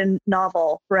dystopian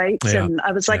novel, right? Yeah. And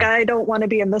I was like, I don't want to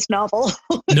be in this novel.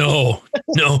 No,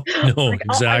 Like,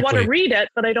 exactly. I want to read it,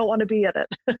 but I don't want to be in it.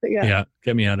 Yeah.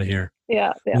 Get me out of here.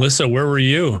 Yeah. Melissa, where were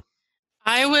you?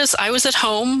 I was at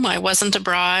home. I wasn't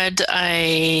abroad.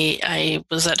 I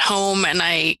was at home, and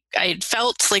I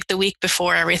felt like the week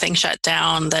before everything shut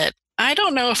down that I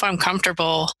don't know if I'm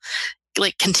comfortable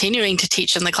like continuing to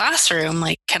teach in the classroom.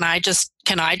 Like, can I just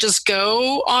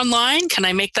go online? Can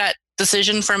I make that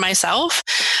decision for myself?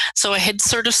 So I had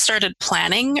sort of started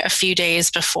planning a few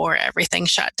days before everything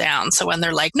shut down. So when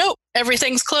they're like, nope,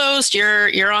 everything's closed,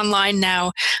 you're online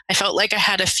now, I felt like I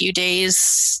had a few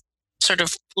days sort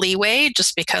of leeway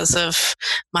just because of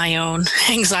my own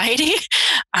anxiety.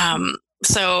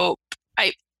 So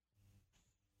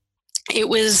it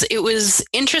was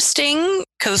interesting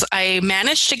because I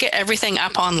managed to get everything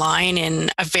up online in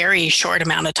a very short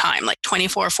amount of time, like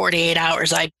 24, 48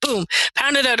 hours. I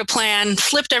pounded out a plan,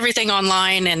 flipped everything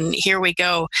online, and here we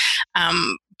go.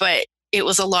 But it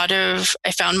was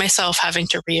I found myself having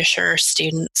to reassure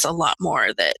students a lot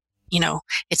more that,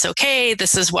 it's okay.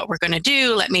 This is what we're going to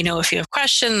do. Let me know if you have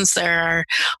questions. There are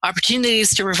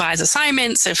opportunities to revise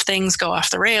assignments. If things go off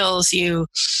the rails,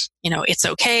 it's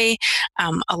okay.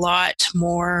 A lot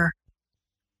more.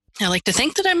 I like to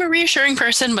think that I'm a reassuring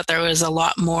person, but there was a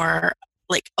lot more,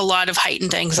 like a lot of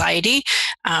heightened anxiety.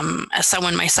 As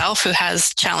someone myself who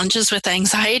has challenges with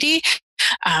anxiety,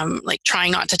 like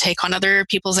trying not to take on other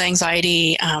people's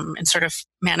anxiety and sort of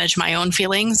manage my own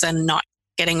feelings and not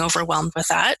getting overwhelmed with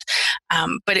that.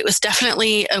 But it was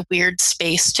definitely a weird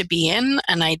space to be in.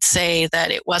 And I'd say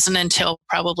that it wasn't until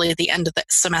probably the end of the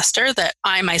semester that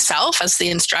I myself, as the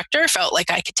instructor, felt like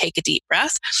I could take a deep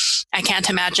breath. I can't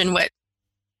imagine what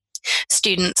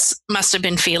students must have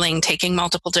been feeling taking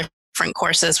multiple different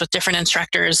courses with different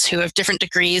instructors who have different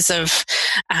degrees of,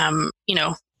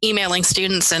 emailing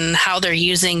students and how they're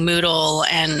using Moodle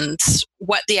and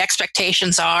what the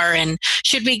expectations are. And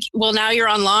now you're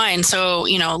online. So,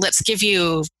 let's give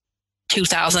you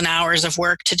 2,000 hours of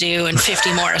work to do and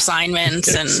 50 more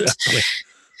assignments. Exactly.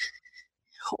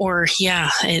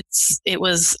 It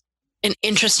was an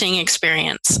interesting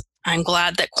experience. I'm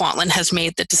glad that Kwantlen has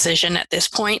made the decision at this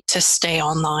point to stay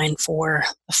online for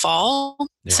the fall.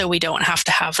 Yeah. So we don't have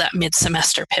to have that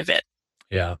mid-semester pivot.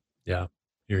 Yeah.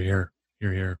 You're here.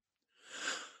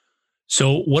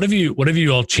 So what have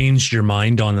you all changed your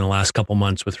mind on in the last couple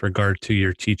months with regard to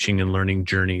your teaching and learning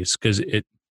journeys? Because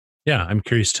I'm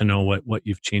curious to know what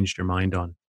you've changed your mind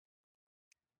on.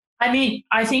 I mean,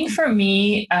 I think for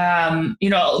me,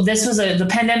 this was the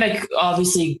pandemic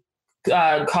obviously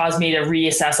caused me to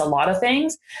reassess a lot of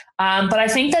things. But I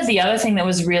think that the other thing that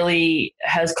was really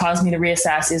has caused me to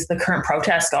reassess is the current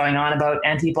protests going on about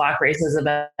anti-Black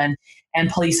racism and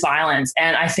police violence.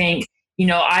 And I think,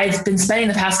 I've been spending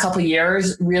the past couple of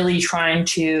years really trying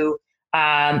to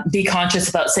be conscious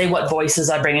about, say, what voices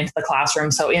I bring into the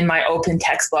classroom. So in my open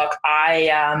textbook,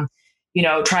 I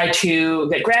try to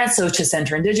get grants, so to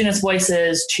center Indigenous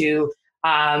voices, to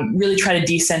really try to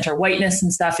decenter whiteness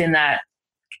and stuff in that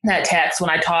text. When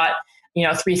I taught,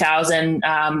 3000,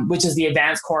 which is the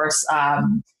advanced course,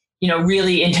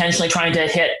 really intentionally trying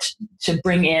to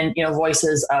bring in,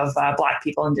 voices of Black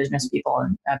people, Indigenous people,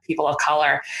 and people of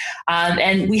color.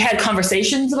 And we had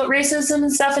conversations about racism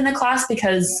and stuff in the class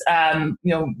because,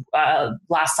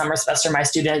 last summer semester, my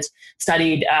students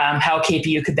studied how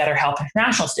KPU could better help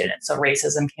international students. So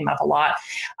racism came up a lot.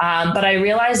 But I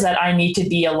realized that I need to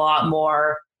be a lot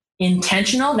more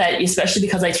intentional, that especially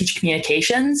because I teach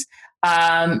communications,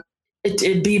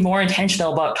 it'd be more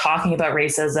intentional about talking about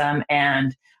racism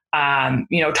and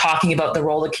talking about the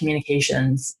role that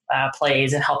communications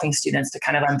plays and helping students to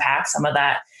kind of unpack some of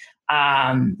that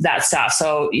stuff.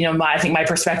 So, I think my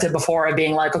perspective before of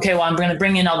being like, okay, well, I'm going to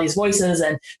bring in all these voices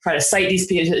and try to cite these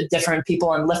different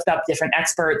people and lift up different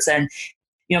experts and,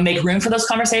 make room for those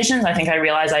conversations. I think I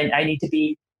realize I need to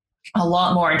be a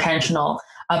lot more intentional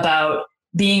about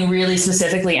being really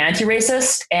specifically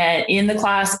anti-racist and in the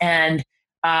class and,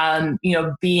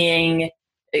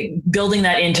 building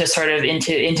that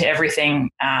into everything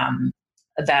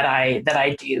that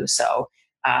I do. So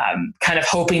kind of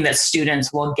hoping that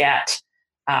students will get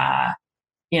the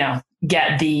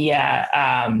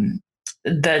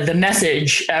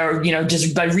message, or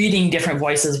just by reading different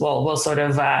voices, will sort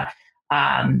of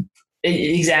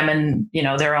examine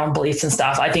their own beliefs and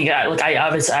stuff. I think I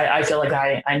feel like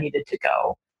I needed to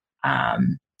go.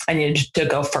 I needed to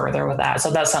go further with that.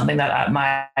 So that's something that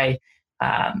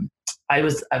I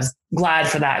was glad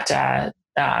for that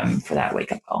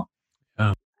wake up call.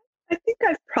 I think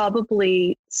I've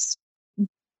probably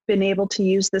been able to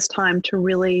use this time to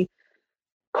really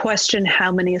question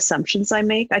how many assumptions I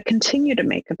make. I continue to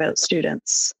make about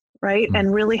students, right? Mm-hmm.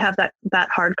 And really have that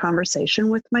hard conversation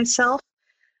with myself.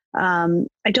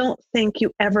 I don't think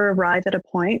you ever arrive at a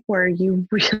point where you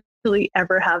really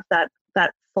ever have that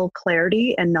full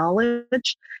clarity and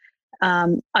knowledge.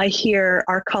 I hear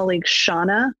our colleague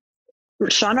Shauna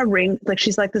ring, like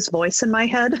she's like this voice in my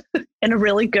head in a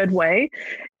really good way.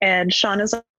 And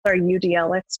Shauna's our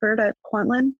UDL expert at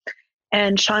Kwantlen.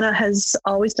 And Shauna has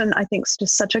always done, I think,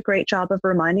 just such a great job of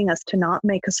reminding us to not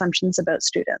make assumptions about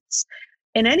students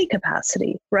in any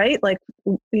capacity, right? Like,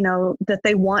 that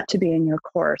they want to be in your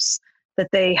course,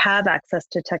 that they have access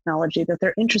to technology, that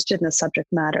they're interested in the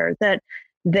subject matter, that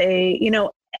they,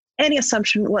 any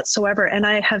assumption whatsoever. And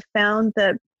I have found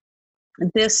that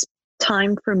this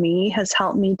time for me has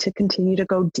helped me to continue to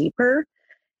go deeper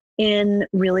in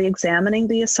really examining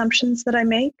the assumptions that I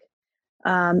make,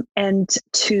 and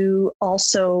to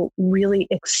also really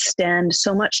extend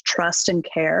so much trust and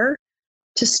care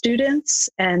to students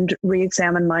and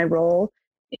re-examine my role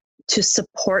to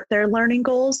support their learning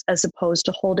goals as opposed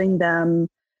to holding them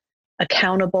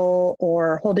accountable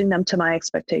or holding them to my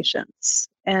expectations.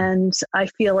 And I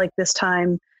feel like this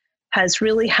time has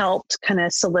really helped kind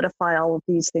of solidify all of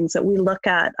these things that we look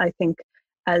at, I think,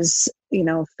 as,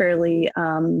 fairly,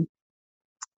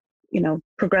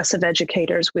 progressive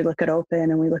educators. We look at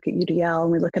open and we look at UDL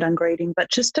and we look at ungrading,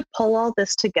 but just to pull all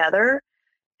this together,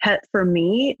 for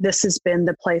me, this has been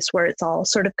the place where it's all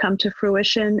sort of come to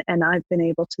fruition. And I've been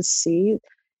able to see,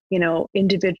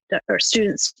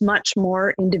 students much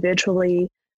more individually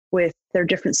with their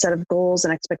different set of goals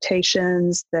and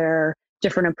expectations, their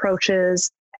different approaches,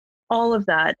 all of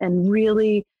that, and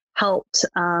really helped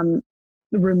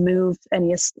remove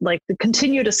any like the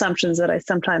continued assumptions that I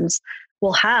sometimes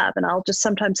will have, and I'll just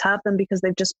sometimes have them because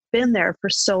they've just been there for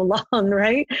so long,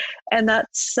 right? And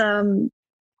that's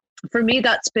for me,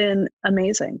 that's been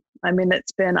amazing. I mean,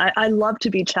 I love to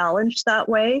be challenged that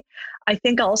way. I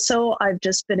think also I've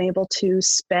just been able to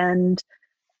spend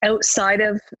outside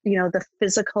of, the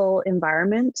physical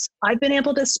environment, I've been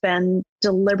able to spend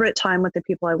deliberate time with the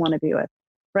people I want to be with,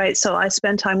 right? So I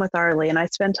spend time with Arlie, and I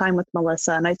spend time with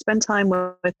Melissa, and I spend time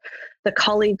with the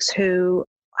colleagues who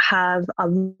have a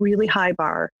really high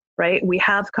bar, right? We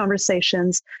have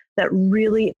conversations that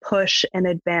really push and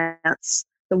advance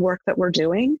the work that we're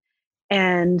doing.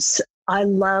 And I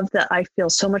love that I feel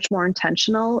so much more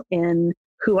intentional in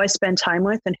who I spend time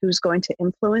with and who's going to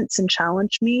influence and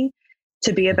challenge me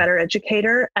to be a better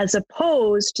educator, as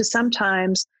opposed to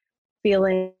sometimes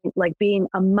feeling like being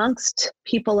amongst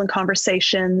people and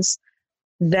conversations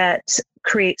that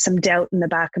create some doubt in the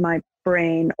back of my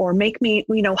brain or make me,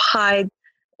 hide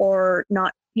or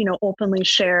not, openly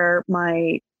share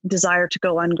my desire to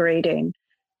go ungrading,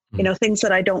 things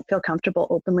that I don't feel comfortable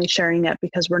openly sharing yet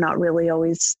because we're not really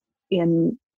always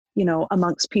in,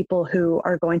 amongst people who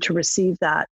are going to receive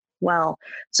that well.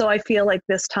 So I feel like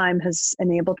this time has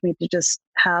enabled me to just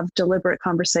have deliberate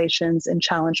conversations and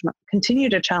continue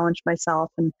to challenge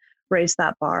myself and raise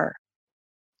that bar.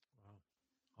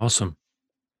 Awesome.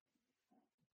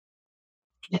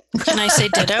 Can I say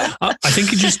ditto? I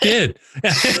think you just did.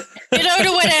 Ditto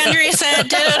to what Andrea said.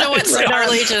 Ditto to what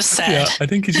Arlie just said. Yeah, I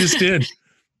think you just did.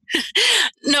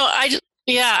 No, I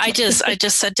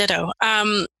just said ditto.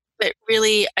 But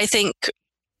really, I think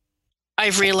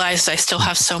I've realized I still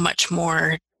have so much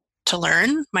more to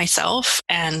learn myself,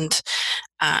 and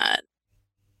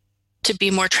to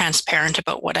be more transparent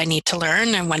about what I need to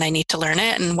learn and when I need to learn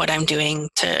it and what I'm doing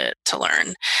to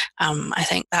learn. I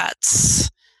think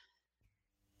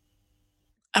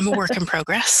I'm a work in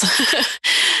progress,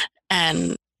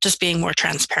 and just being more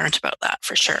transparent about that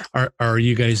for sure. Are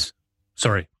you guys,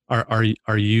 sorry, are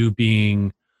you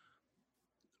being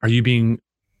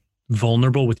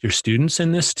vulnerable with your students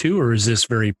in this too, or is this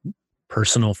very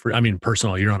personal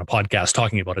personal, you're on a podcast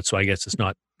talking about it, so I guess it's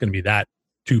not going to be that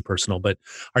too personal, but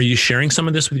are you sharing some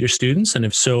of this with your students? And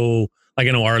if so, like,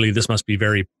 I know, Arlie, this must be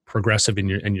very progressive and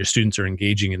your students are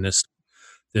engaging in this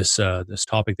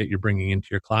topic that you're bringing into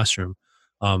your classroom.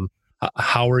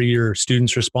 How are your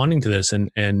students responding to this?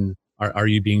 And are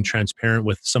you being transparent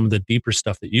with some of the deeper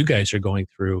stuff that you guys are going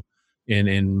through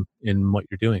in what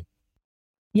you're doing?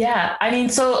 Yeah,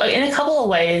 so in a couple of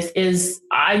ways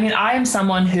I am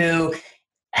someone who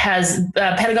has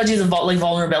pedagogy as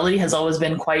vulnerability has always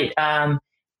been quite an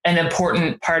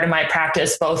important part of my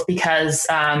practice, both because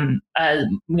on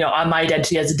my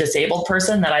identity as a disabled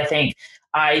person, that I think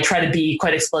I try to be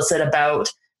quite explicit about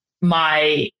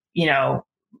my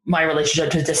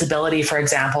relationship to disability, for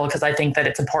example, because I think that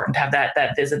it's important to have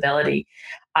that visibility.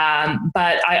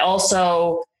 But I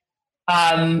also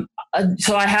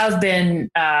so I have been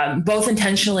both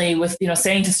intentionally with,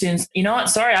 saying to students,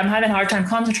 sorry, I'm having a hard time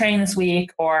concentrating this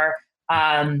week, or,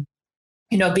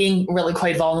 being really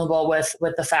quite vulnerable with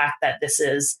the fact that this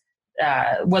is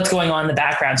what's going on in the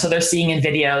background. So they're seeing in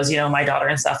videos, my daughter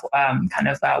and stuff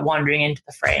wandering into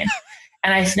the frame.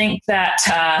 And I think that,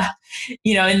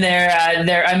 in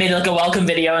there, I made like a welcome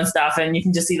video and stuff, and you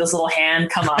can just see this little hand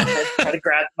come up and try to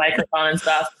grab the microphone and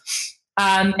stuff.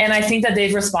 And I think that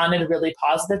they've responded really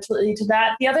positively to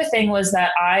that. The other thing was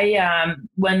that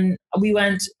when we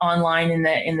went online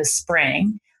in the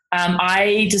spring,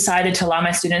 I decided to allow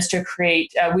my students to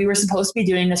create. We were supposed to be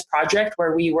doing this project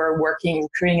where we were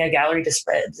creating a gallery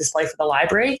display for the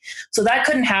library. So that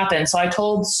couldn't happen. So I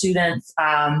told students,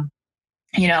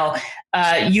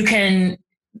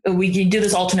 we can do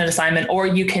this alternate assignment, or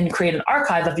you can create an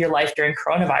archive of your life during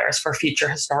coronavirus for future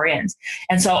historians.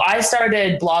 And so I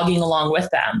started blogging along with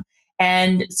them.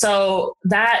 And so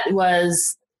that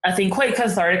was, I think, quite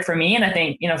cathartic for me. And I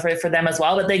think, for them as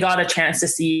well, but they got a chance to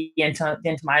see into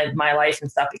my life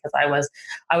and stuff, because I was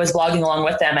blogging along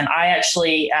with them. And I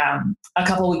actually, a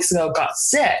couple of weeks ago, got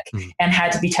sick and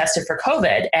had to be tested for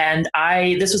COVID. And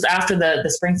this was after the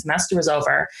spring semester was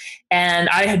over, and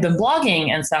I had been blogging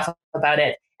and stuff about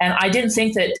it. And I didn't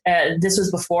think that this was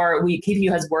before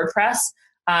KPU has WordPress,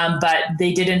 but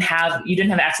you didn't have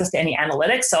access to any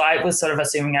analytics. So I was sort of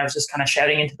assuming I was just kind of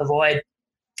shouting into the void.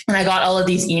 And I got all of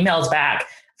these emails back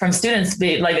from students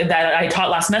like that I taught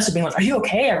last semester, being like, "Are you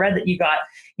okay? I read that you got,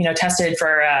 tested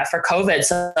for COVID."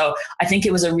 So I think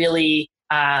it was a really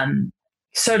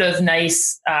sort of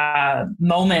nice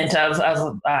moment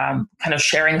of kind of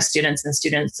sharing with students, and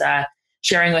students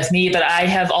sharing with me. But I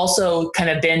have also kind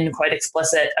of been quite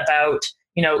explicit about,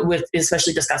 with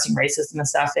especially discussing racism and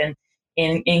stuff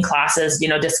in classes,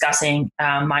 discussing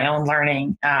my own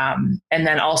learning, and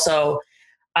then also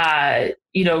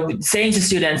saying to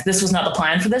students, this was not the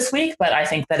plan for this week, but I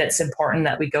think that it's important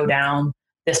that we go down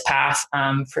this path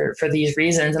for these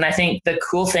reasons. And I think the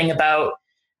cool thing about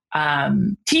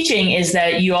teaching is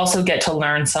that you also get to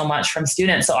learn so much from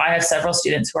students. So I have several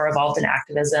students who are involved in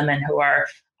activism and who are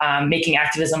making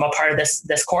activism a part of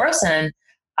this course. And,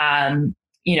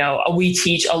 we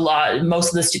teach a lot. Most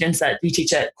of the students that we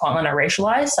teach at Kwantlen are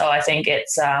racialized. So I think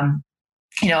it's,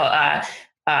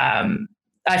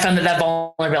 I found that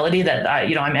vulnerability that,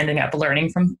 I'm ending up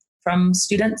learning from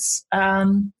students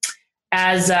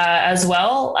as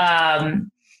well.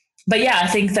 But yeah, I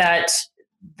think that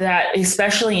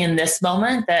especially in this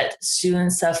moment that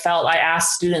students have felt. I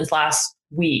asked students last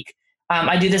week.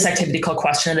 I do this activity called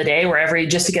Question of the Day, where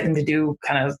just to get them to do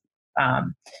kind of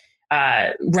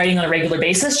writing on a regular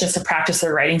basis, just to practice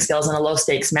their writing skills in a low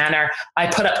stakes manner. I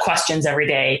put up questions every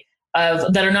day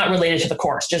that are not related to the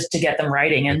course, just to get them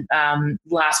writing. And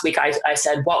last week I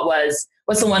said, what's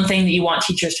the one thing that you want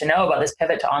teachers to know about this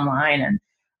pivot to online? And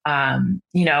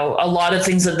a lot of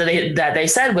things that they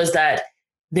said was that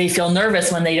they feel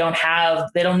nervous when they don't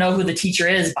know who the teacher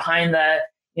is behind the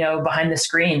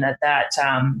screen. That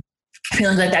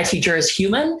feeling like that teacher is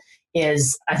human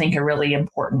is, I think, a really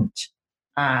important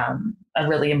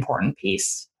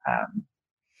piece.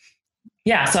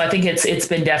 So I think it's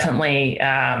been definitely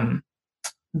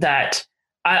that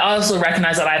I also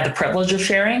recognize that I have the privilege of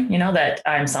sharing, that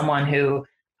I'm someone who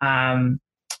I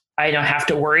don't have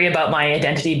to worry about my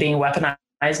identity being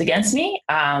weaponized against me.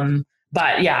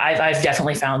 But yeah, I've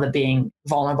definitely found that being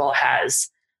vulnerable has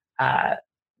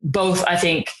both, I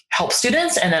think, helped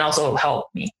students and then also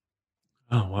helped me.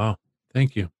 Oh, wow.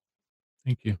 Thank you.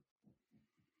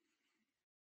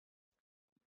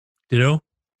 Ditto?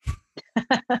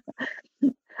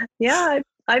 Yeah,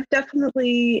 I've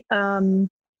definitely, for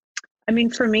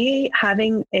me,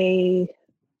 having a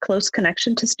close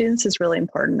connection to students is really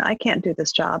important. I can't do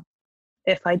this job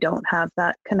if I don't have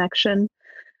that connection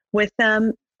with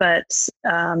them. But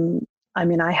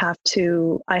I have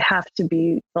to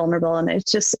be vulnerable, and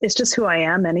it's just who I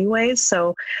am anyways.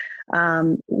 So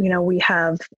we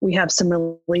have some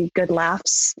really good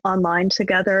laughs online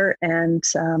together, and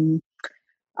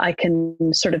I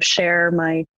can sort of share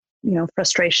my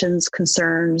frustrations,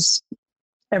 concerns,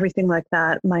 everything like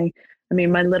that. My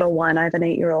little one, I have an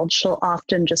 8-year-old, she'll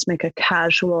often just make a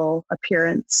casual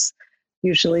appearance,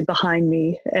 usually behind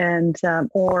me. And,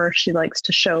 or she likes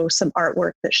to show some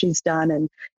artwork that she's done and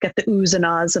get the oohs and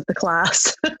ahs of the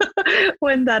class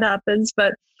when that happens.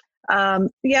 But I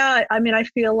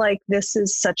feel like this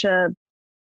is such a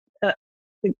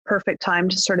perfect time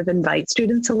to sort of invite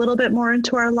students a little bit more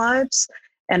into our lives.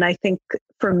 And I think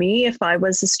for me, if I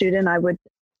was a student,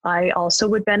 I also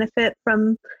would benefit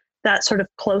from that sort of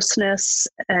closeness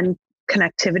and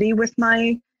connectivity with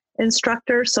my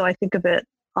instructor. So I think of it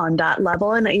on that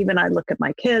level. And even I look at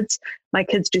my kids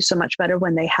do so much better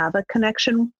when they have a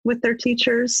connection with their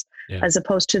teachers, as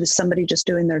opposed to somebody just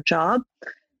doing their job.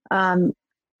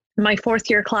 My fourth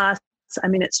year class,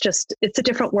 it's a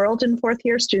different world in fourth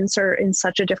year. Students are in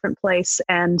such a different place,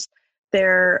 and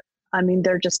they're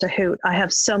just a hoot. I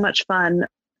have so much fun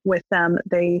with them.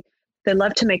 They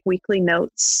love to make weekly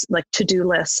notes, like to-do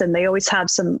lists, and they always have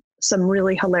some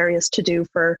really hilarious to do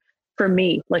for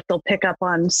me. Like they'll pick up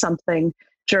on something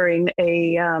during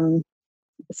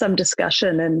some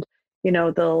discussion, and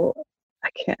I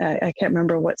can't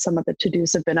remember what some of the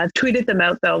to-dos have been. I've tweeted them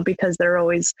out though, because they're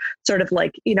always sort of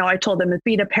like, I told them, if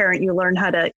being a parent, you learn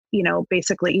how to,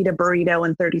 basically eat a burrito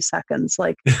in 30 seconds.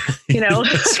 Like,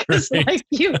 right. like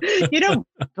you don't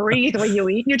breathe when you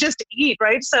eat, you just eat.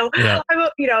 Right. So,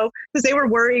 because they were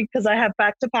worried because I have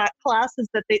back-to-back classes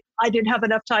that I didn't have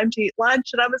enough time to eat lunch.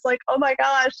 And I was like, oh my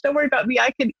gosh, don't worry about me.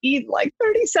 I can eat like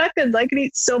 30 seconds. I can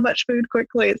eat so much food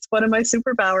quickly. It's one of my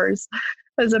superpowers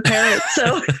as a parent.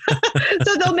 So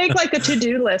they'll make like a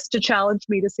to-do list to challenge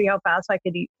me to see how fast I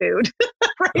can eat food.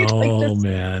 Right? Oh,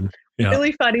 man. Yeah.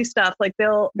 Really funny stuff. Like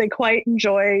they quite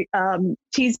enjoy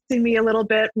teasing me a little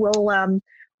bit.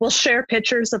 We'll share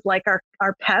pictures of like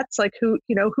our pets, like who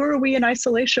are we in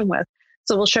isolation with?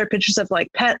 So we'll share pictures of like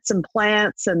pets and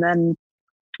plants, and then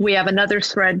we have another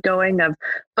thread going of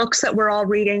books that we're all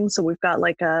reading. So we've got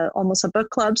like almost a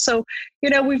book club. So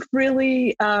we've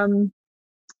really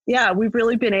we've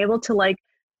really been able to like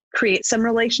create some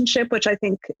relationship, which I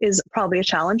think is probably a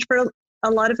challenge for a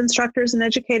lot of instructors and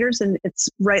educators. And it's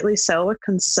rightly so a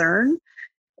concern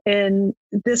in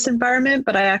this environment.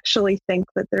 But I actually think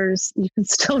that you can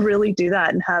still really do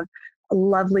that and have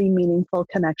lovely, meaningful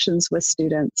connections with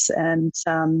students. And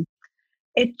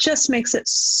it just makes it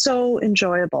so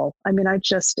enjoyable. I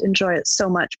just enjoy it so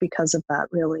much because of that,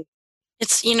 really.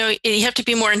 It's, you have to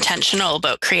be more intentional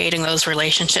about creating those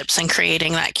relationships and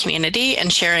creating that community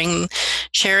and sharing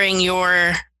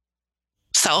your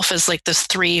self as like this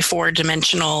 3-4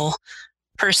 dimensional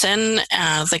person,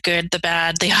 the good, the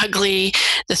bad, the ugly,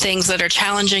 the things that are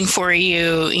challenging for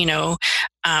you.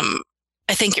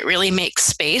 I think it really makes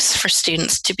space for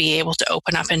students to be able to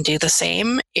open up and do the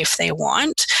same if they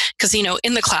want. Because,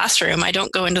 in the classroom, I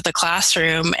don't go into the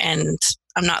classroom and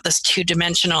I'm not this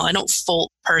two-dimensional. I don't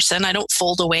fold person. I don't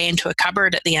fold away into a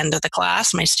cupboard at the end of the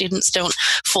class. My students don't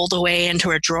fold away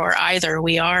into a drawer either.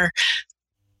 We're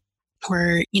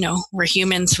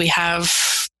humans. We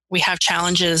have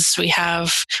challenges. We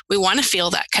want to feel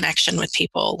that connection with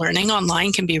people. Learning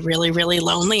online can be really, really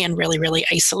lonely and really, really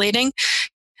isolating.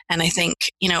 And I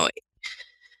think,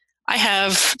 I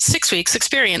have 6 weeks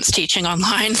experience teaching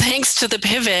online thanks to the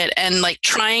pivot and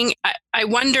I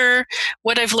wonder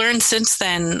what I've learned since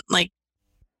then.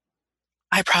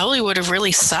 I probably would have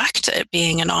really sucked at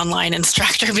being an online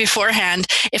instructor beforehand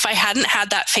if I hadn't had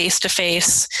that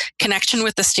face-to-face connection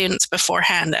with the students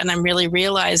beforehand. And I'm really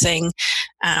realizing,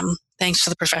 thanks to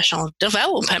the professional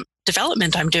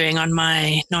development I'm doing on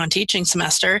my non-teaching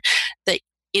semester, that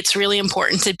it's really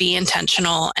important to be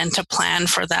intentional and to plan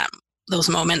for those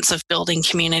moments of building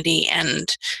community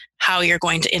and how you're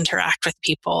going to interact with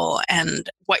people and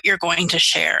what you're going to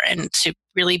share, and to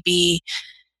really be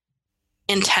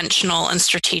intentional and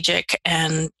strategic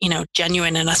and,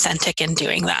 genuine and authentic in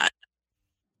doing that.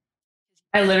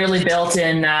 I literally built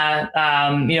in,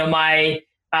 my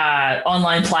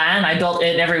online plan. I built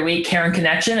in every week care and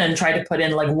connection, and tried to put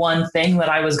in one thing that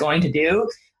I was going to do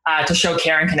to show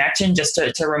care and connection, just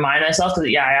to remind myself.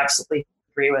 Because I absolutely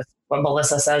agree with what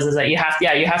Melissa says, is that you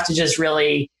have to just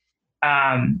really,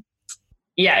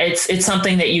 it's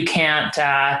something that you can't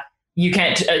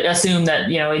assume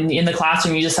that, in the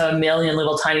classroom, you just have a million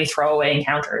little tiny throwaway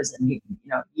encounters, and you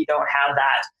don't have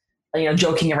that,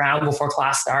 joking around before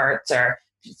class starts, or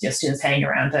students hanging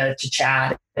around to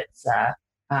chat. It's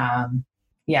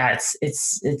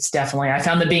definitely, I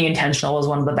found that being intentional was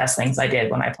one of the best things I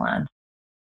did when I planned.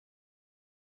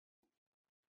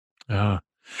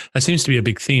 That seems to be a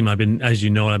big theme. I've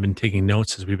been taking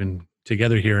notes as we've been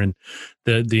together here, and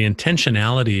the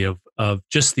intentionality of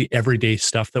just the everyday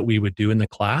stuff that we would do in the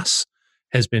class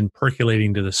has been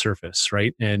percolating to the surface,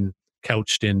 right? And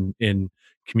couched in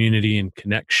community and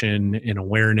connection and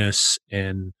awareness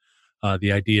and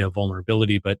the idea of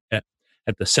vulnerability. But at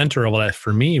the center of all that,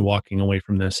 for me, walking away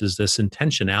from this, is this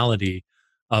intentionality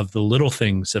of the little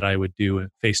things that I would do in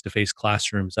face-to-face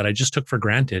classrooms that I just took for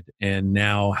granted, and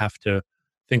now have to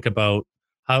think about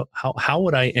how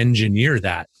would I engineer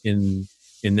that in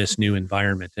this new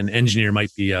environment. And engineer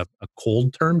might be a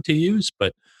cold term to use,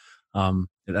 but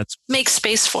that's make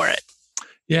space for it.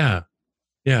 Yeah,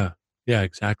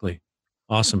 exactly.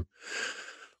 Awesome.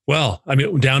 Well,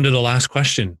 down to the last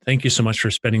question. Thank you so much for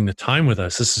spending the time with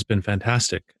us. This has been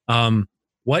fantastic.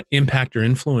 What impact or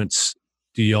influence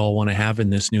do you all want to have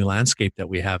in this new landscape that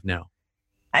we have now?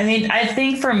 I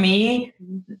think for me,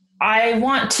 I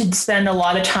want to spend a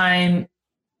lot of time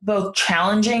both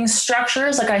challenging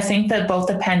structures. I think that both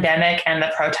the pandemic and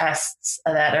the protests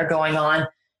that are going on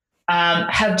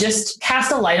have just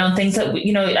cast a light on things that,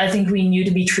 I think we knew to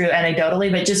be true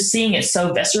anecdotally, but just seeing it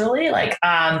so viscerally,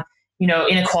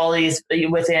 inequalities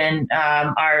within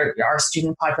our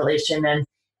student population, and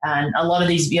a lot of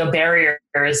these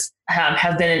barriers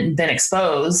have been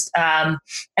exposed. And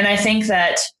I think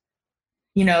that,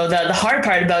 the hard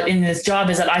part about in this job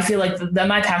is that I feel like that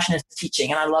my passion is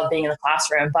teaching, and I love being in the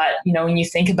classroom. But, when you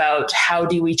think about how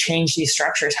do we change these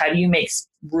structures, how do you make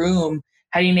room?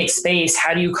 How do you make space?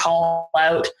 How do you call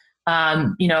out,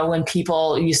 when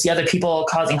you see other people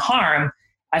causing harm?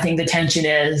 I think the tension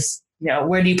is,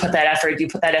 where do you put that effort? Do you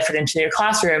put that effort into your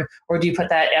classroom, or do you put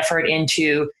that effort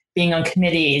into being on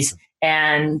committees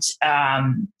and,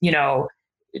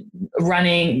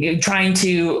 trying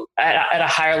to at a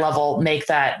higher level make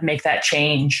that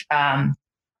change? And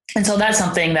so that's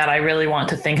something that I really want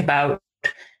to think about.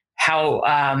 How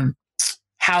am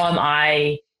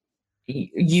I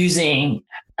using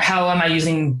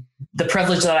the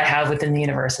privilege that I have within the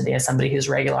university as somebody who's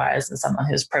regularized and someone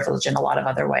who's privileged in a lot of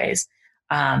other ways?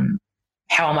 What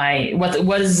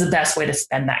is the best way to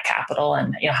spend that capital,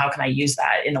 and how can I use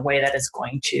that in a way that is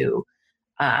going to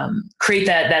create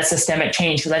that systemic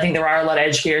change? Because I think there are a lot of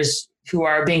educators who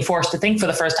are being forced to think for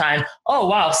the first time, oh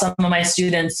wow, some of my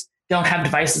students don't have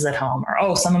devices at home, or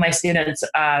oh, some of my students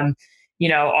are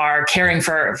caring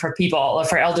for people, or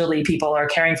for elderly people, or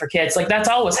caring for kids. That's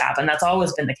always happened. That's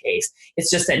always been the case. It's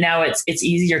just that now it's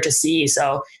easier to see.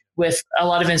 So with a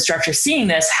lot of instructors seeing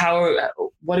this,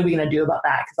 what are we going to do about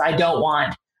that? Because I don't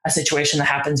want a situation that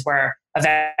happens where a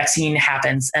vaccine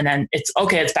happens and then it's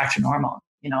back to normal.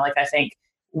 I think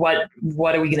what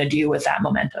are we going to do with that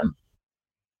momentum?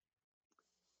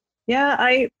 Yeah,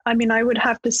 I would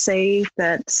have to say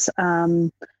that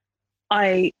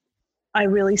I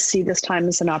really see this time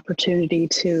as an opportunity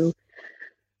to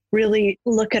really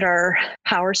look at our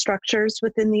power structures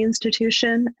within the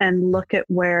institution and look at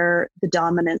where the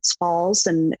dominance falls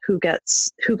and who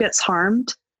gets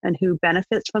harmed and who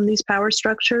benefits from these power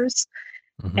structures.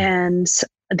 Mm-hmm. And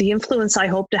the influence I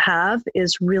hope to have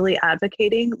is really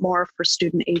advocating more for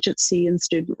student agency and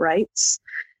student rights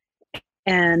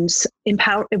and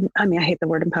empower. I mean, I hate the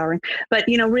word empowering, but,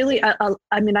 really,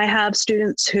 I have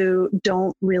students who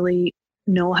don't really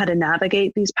know how to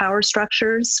navigate these power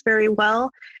structures very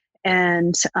well.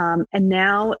 And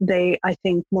now I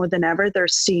think more than ever, they're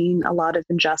seeing a lot of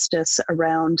injustice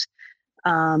around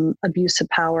abuse of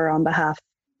power on behalf,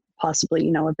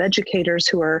 possibly, of educators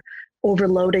who are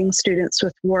overloading students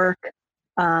with work.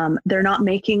 They're not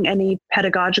making any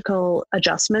pedagogical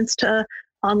adjustments to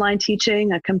online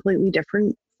teaching, a completely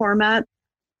different format.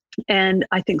 And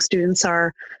I think students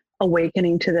are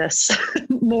awakening to this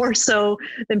more so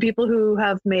than people who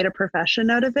have made a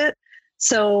profession out of it.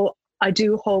 So I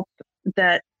do hope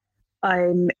that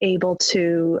I'm able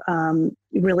to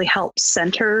really help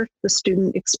center the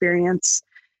student experience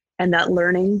and that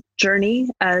learning journey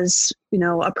as,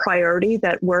 a priority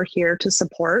that we're here to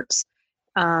support,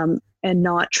 and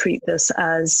not treat this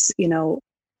as,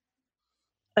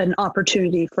 an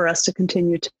opportunity for us to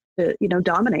continue to,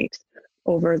 dominate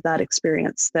over that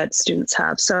experience that students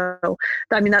have. So,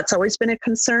 that's always been a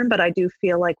concern, but I do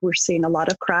feel like we're seeing a lot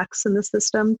of cracks in the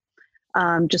system.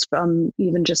 Just from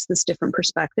even just this different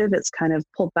perspective, it's kind of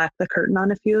pulled back the curtain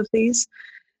on a few of these.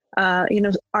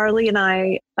 Arlie and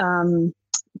I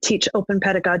teach open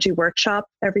pedagogy workshop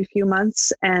every few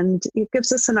months, and it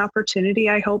gives us an opportunity,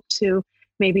 I hope, to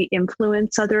maybe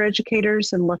influence other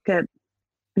educators and look at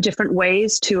different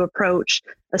ways to approach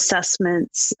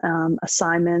assessments,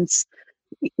 assignments,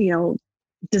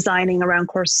 designing around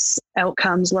course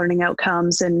outcomes, learning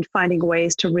outcomes, and finding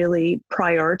ways to really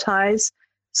prioritize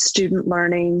student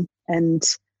learning and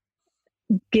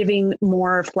giving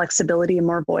more flexibility and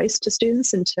more voice to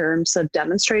students in terms of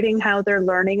demonstrating how they're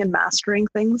learning and mastering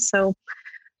things. So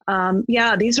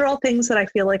these are all things that I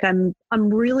feel like I'm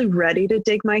really ready to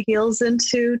dig my heels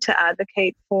into, to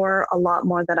advocate for a lot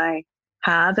more than I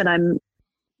have. And I'm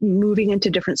moving into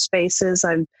different spaces.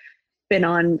 I've been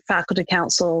on faculty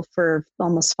council for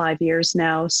almost 5 years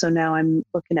now. So now I'm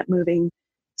looking at moving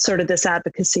sort of this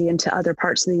advocacy into other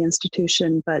parts of the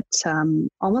institution, but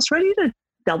almost ready to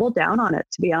double down on it,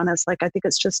 to be honest. Like, I think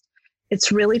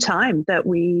it's really time that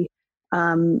we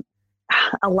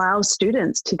allow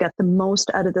students to get the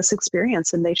most out of this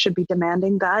experience, and they should be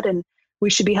demanding that, and we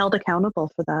should be held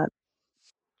accountable for that.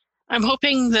 I'm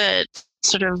hoping that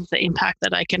sort of the impact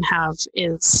that I can have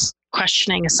is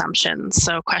questioning assumptions.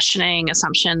 So questioning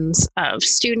assumptions of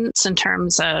students in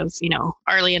terms of,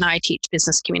 Arlie and I teach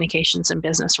business communications and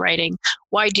business writing.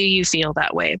 Why do you feel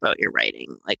that way about your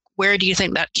writing? Like, where do you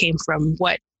think that came from?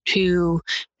 Who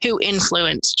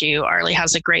influenced you? Arlie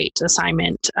has a great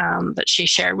assignment that she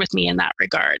shared with me in that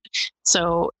regard.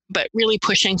 So, but really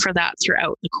pushing for that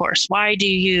throughout the course. What are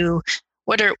you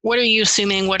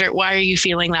assuming? Why are you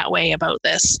feeling that way about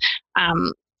this?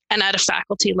 And at a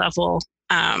faculty level,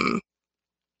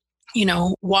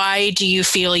 why do you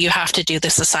feel you have to do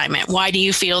this assignment? Why do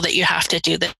you feel that you have to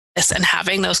do this? And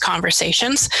having those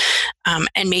conversations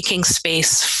and making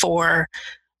space for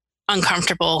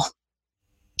uncomfortable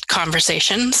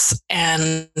conversations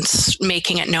and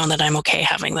making it known that I'm okay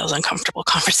having those uncomfortable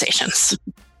conversations.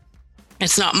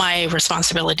 It's not my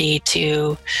responsibility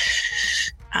to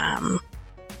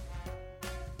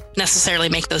necessarily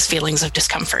make those feelings of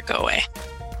discomfort go away.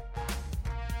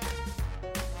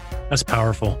 That's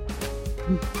powerful.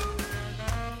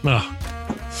 Oh.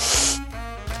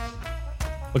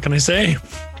 What can I say?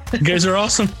 You guys are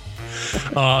awesome.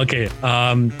 Okay.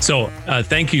 So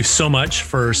thank you so much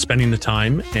for spending the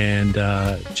time and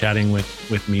chatting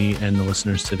with me and the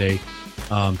listeners today.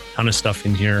 Ton of stuff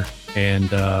in here.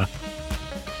 And I'm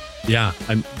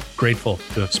grateful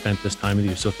to have spent this time with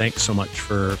you. So thanks so much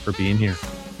for being here.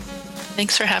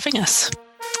 Thanks for having us.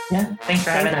 Yeah, thanks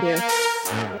for having us.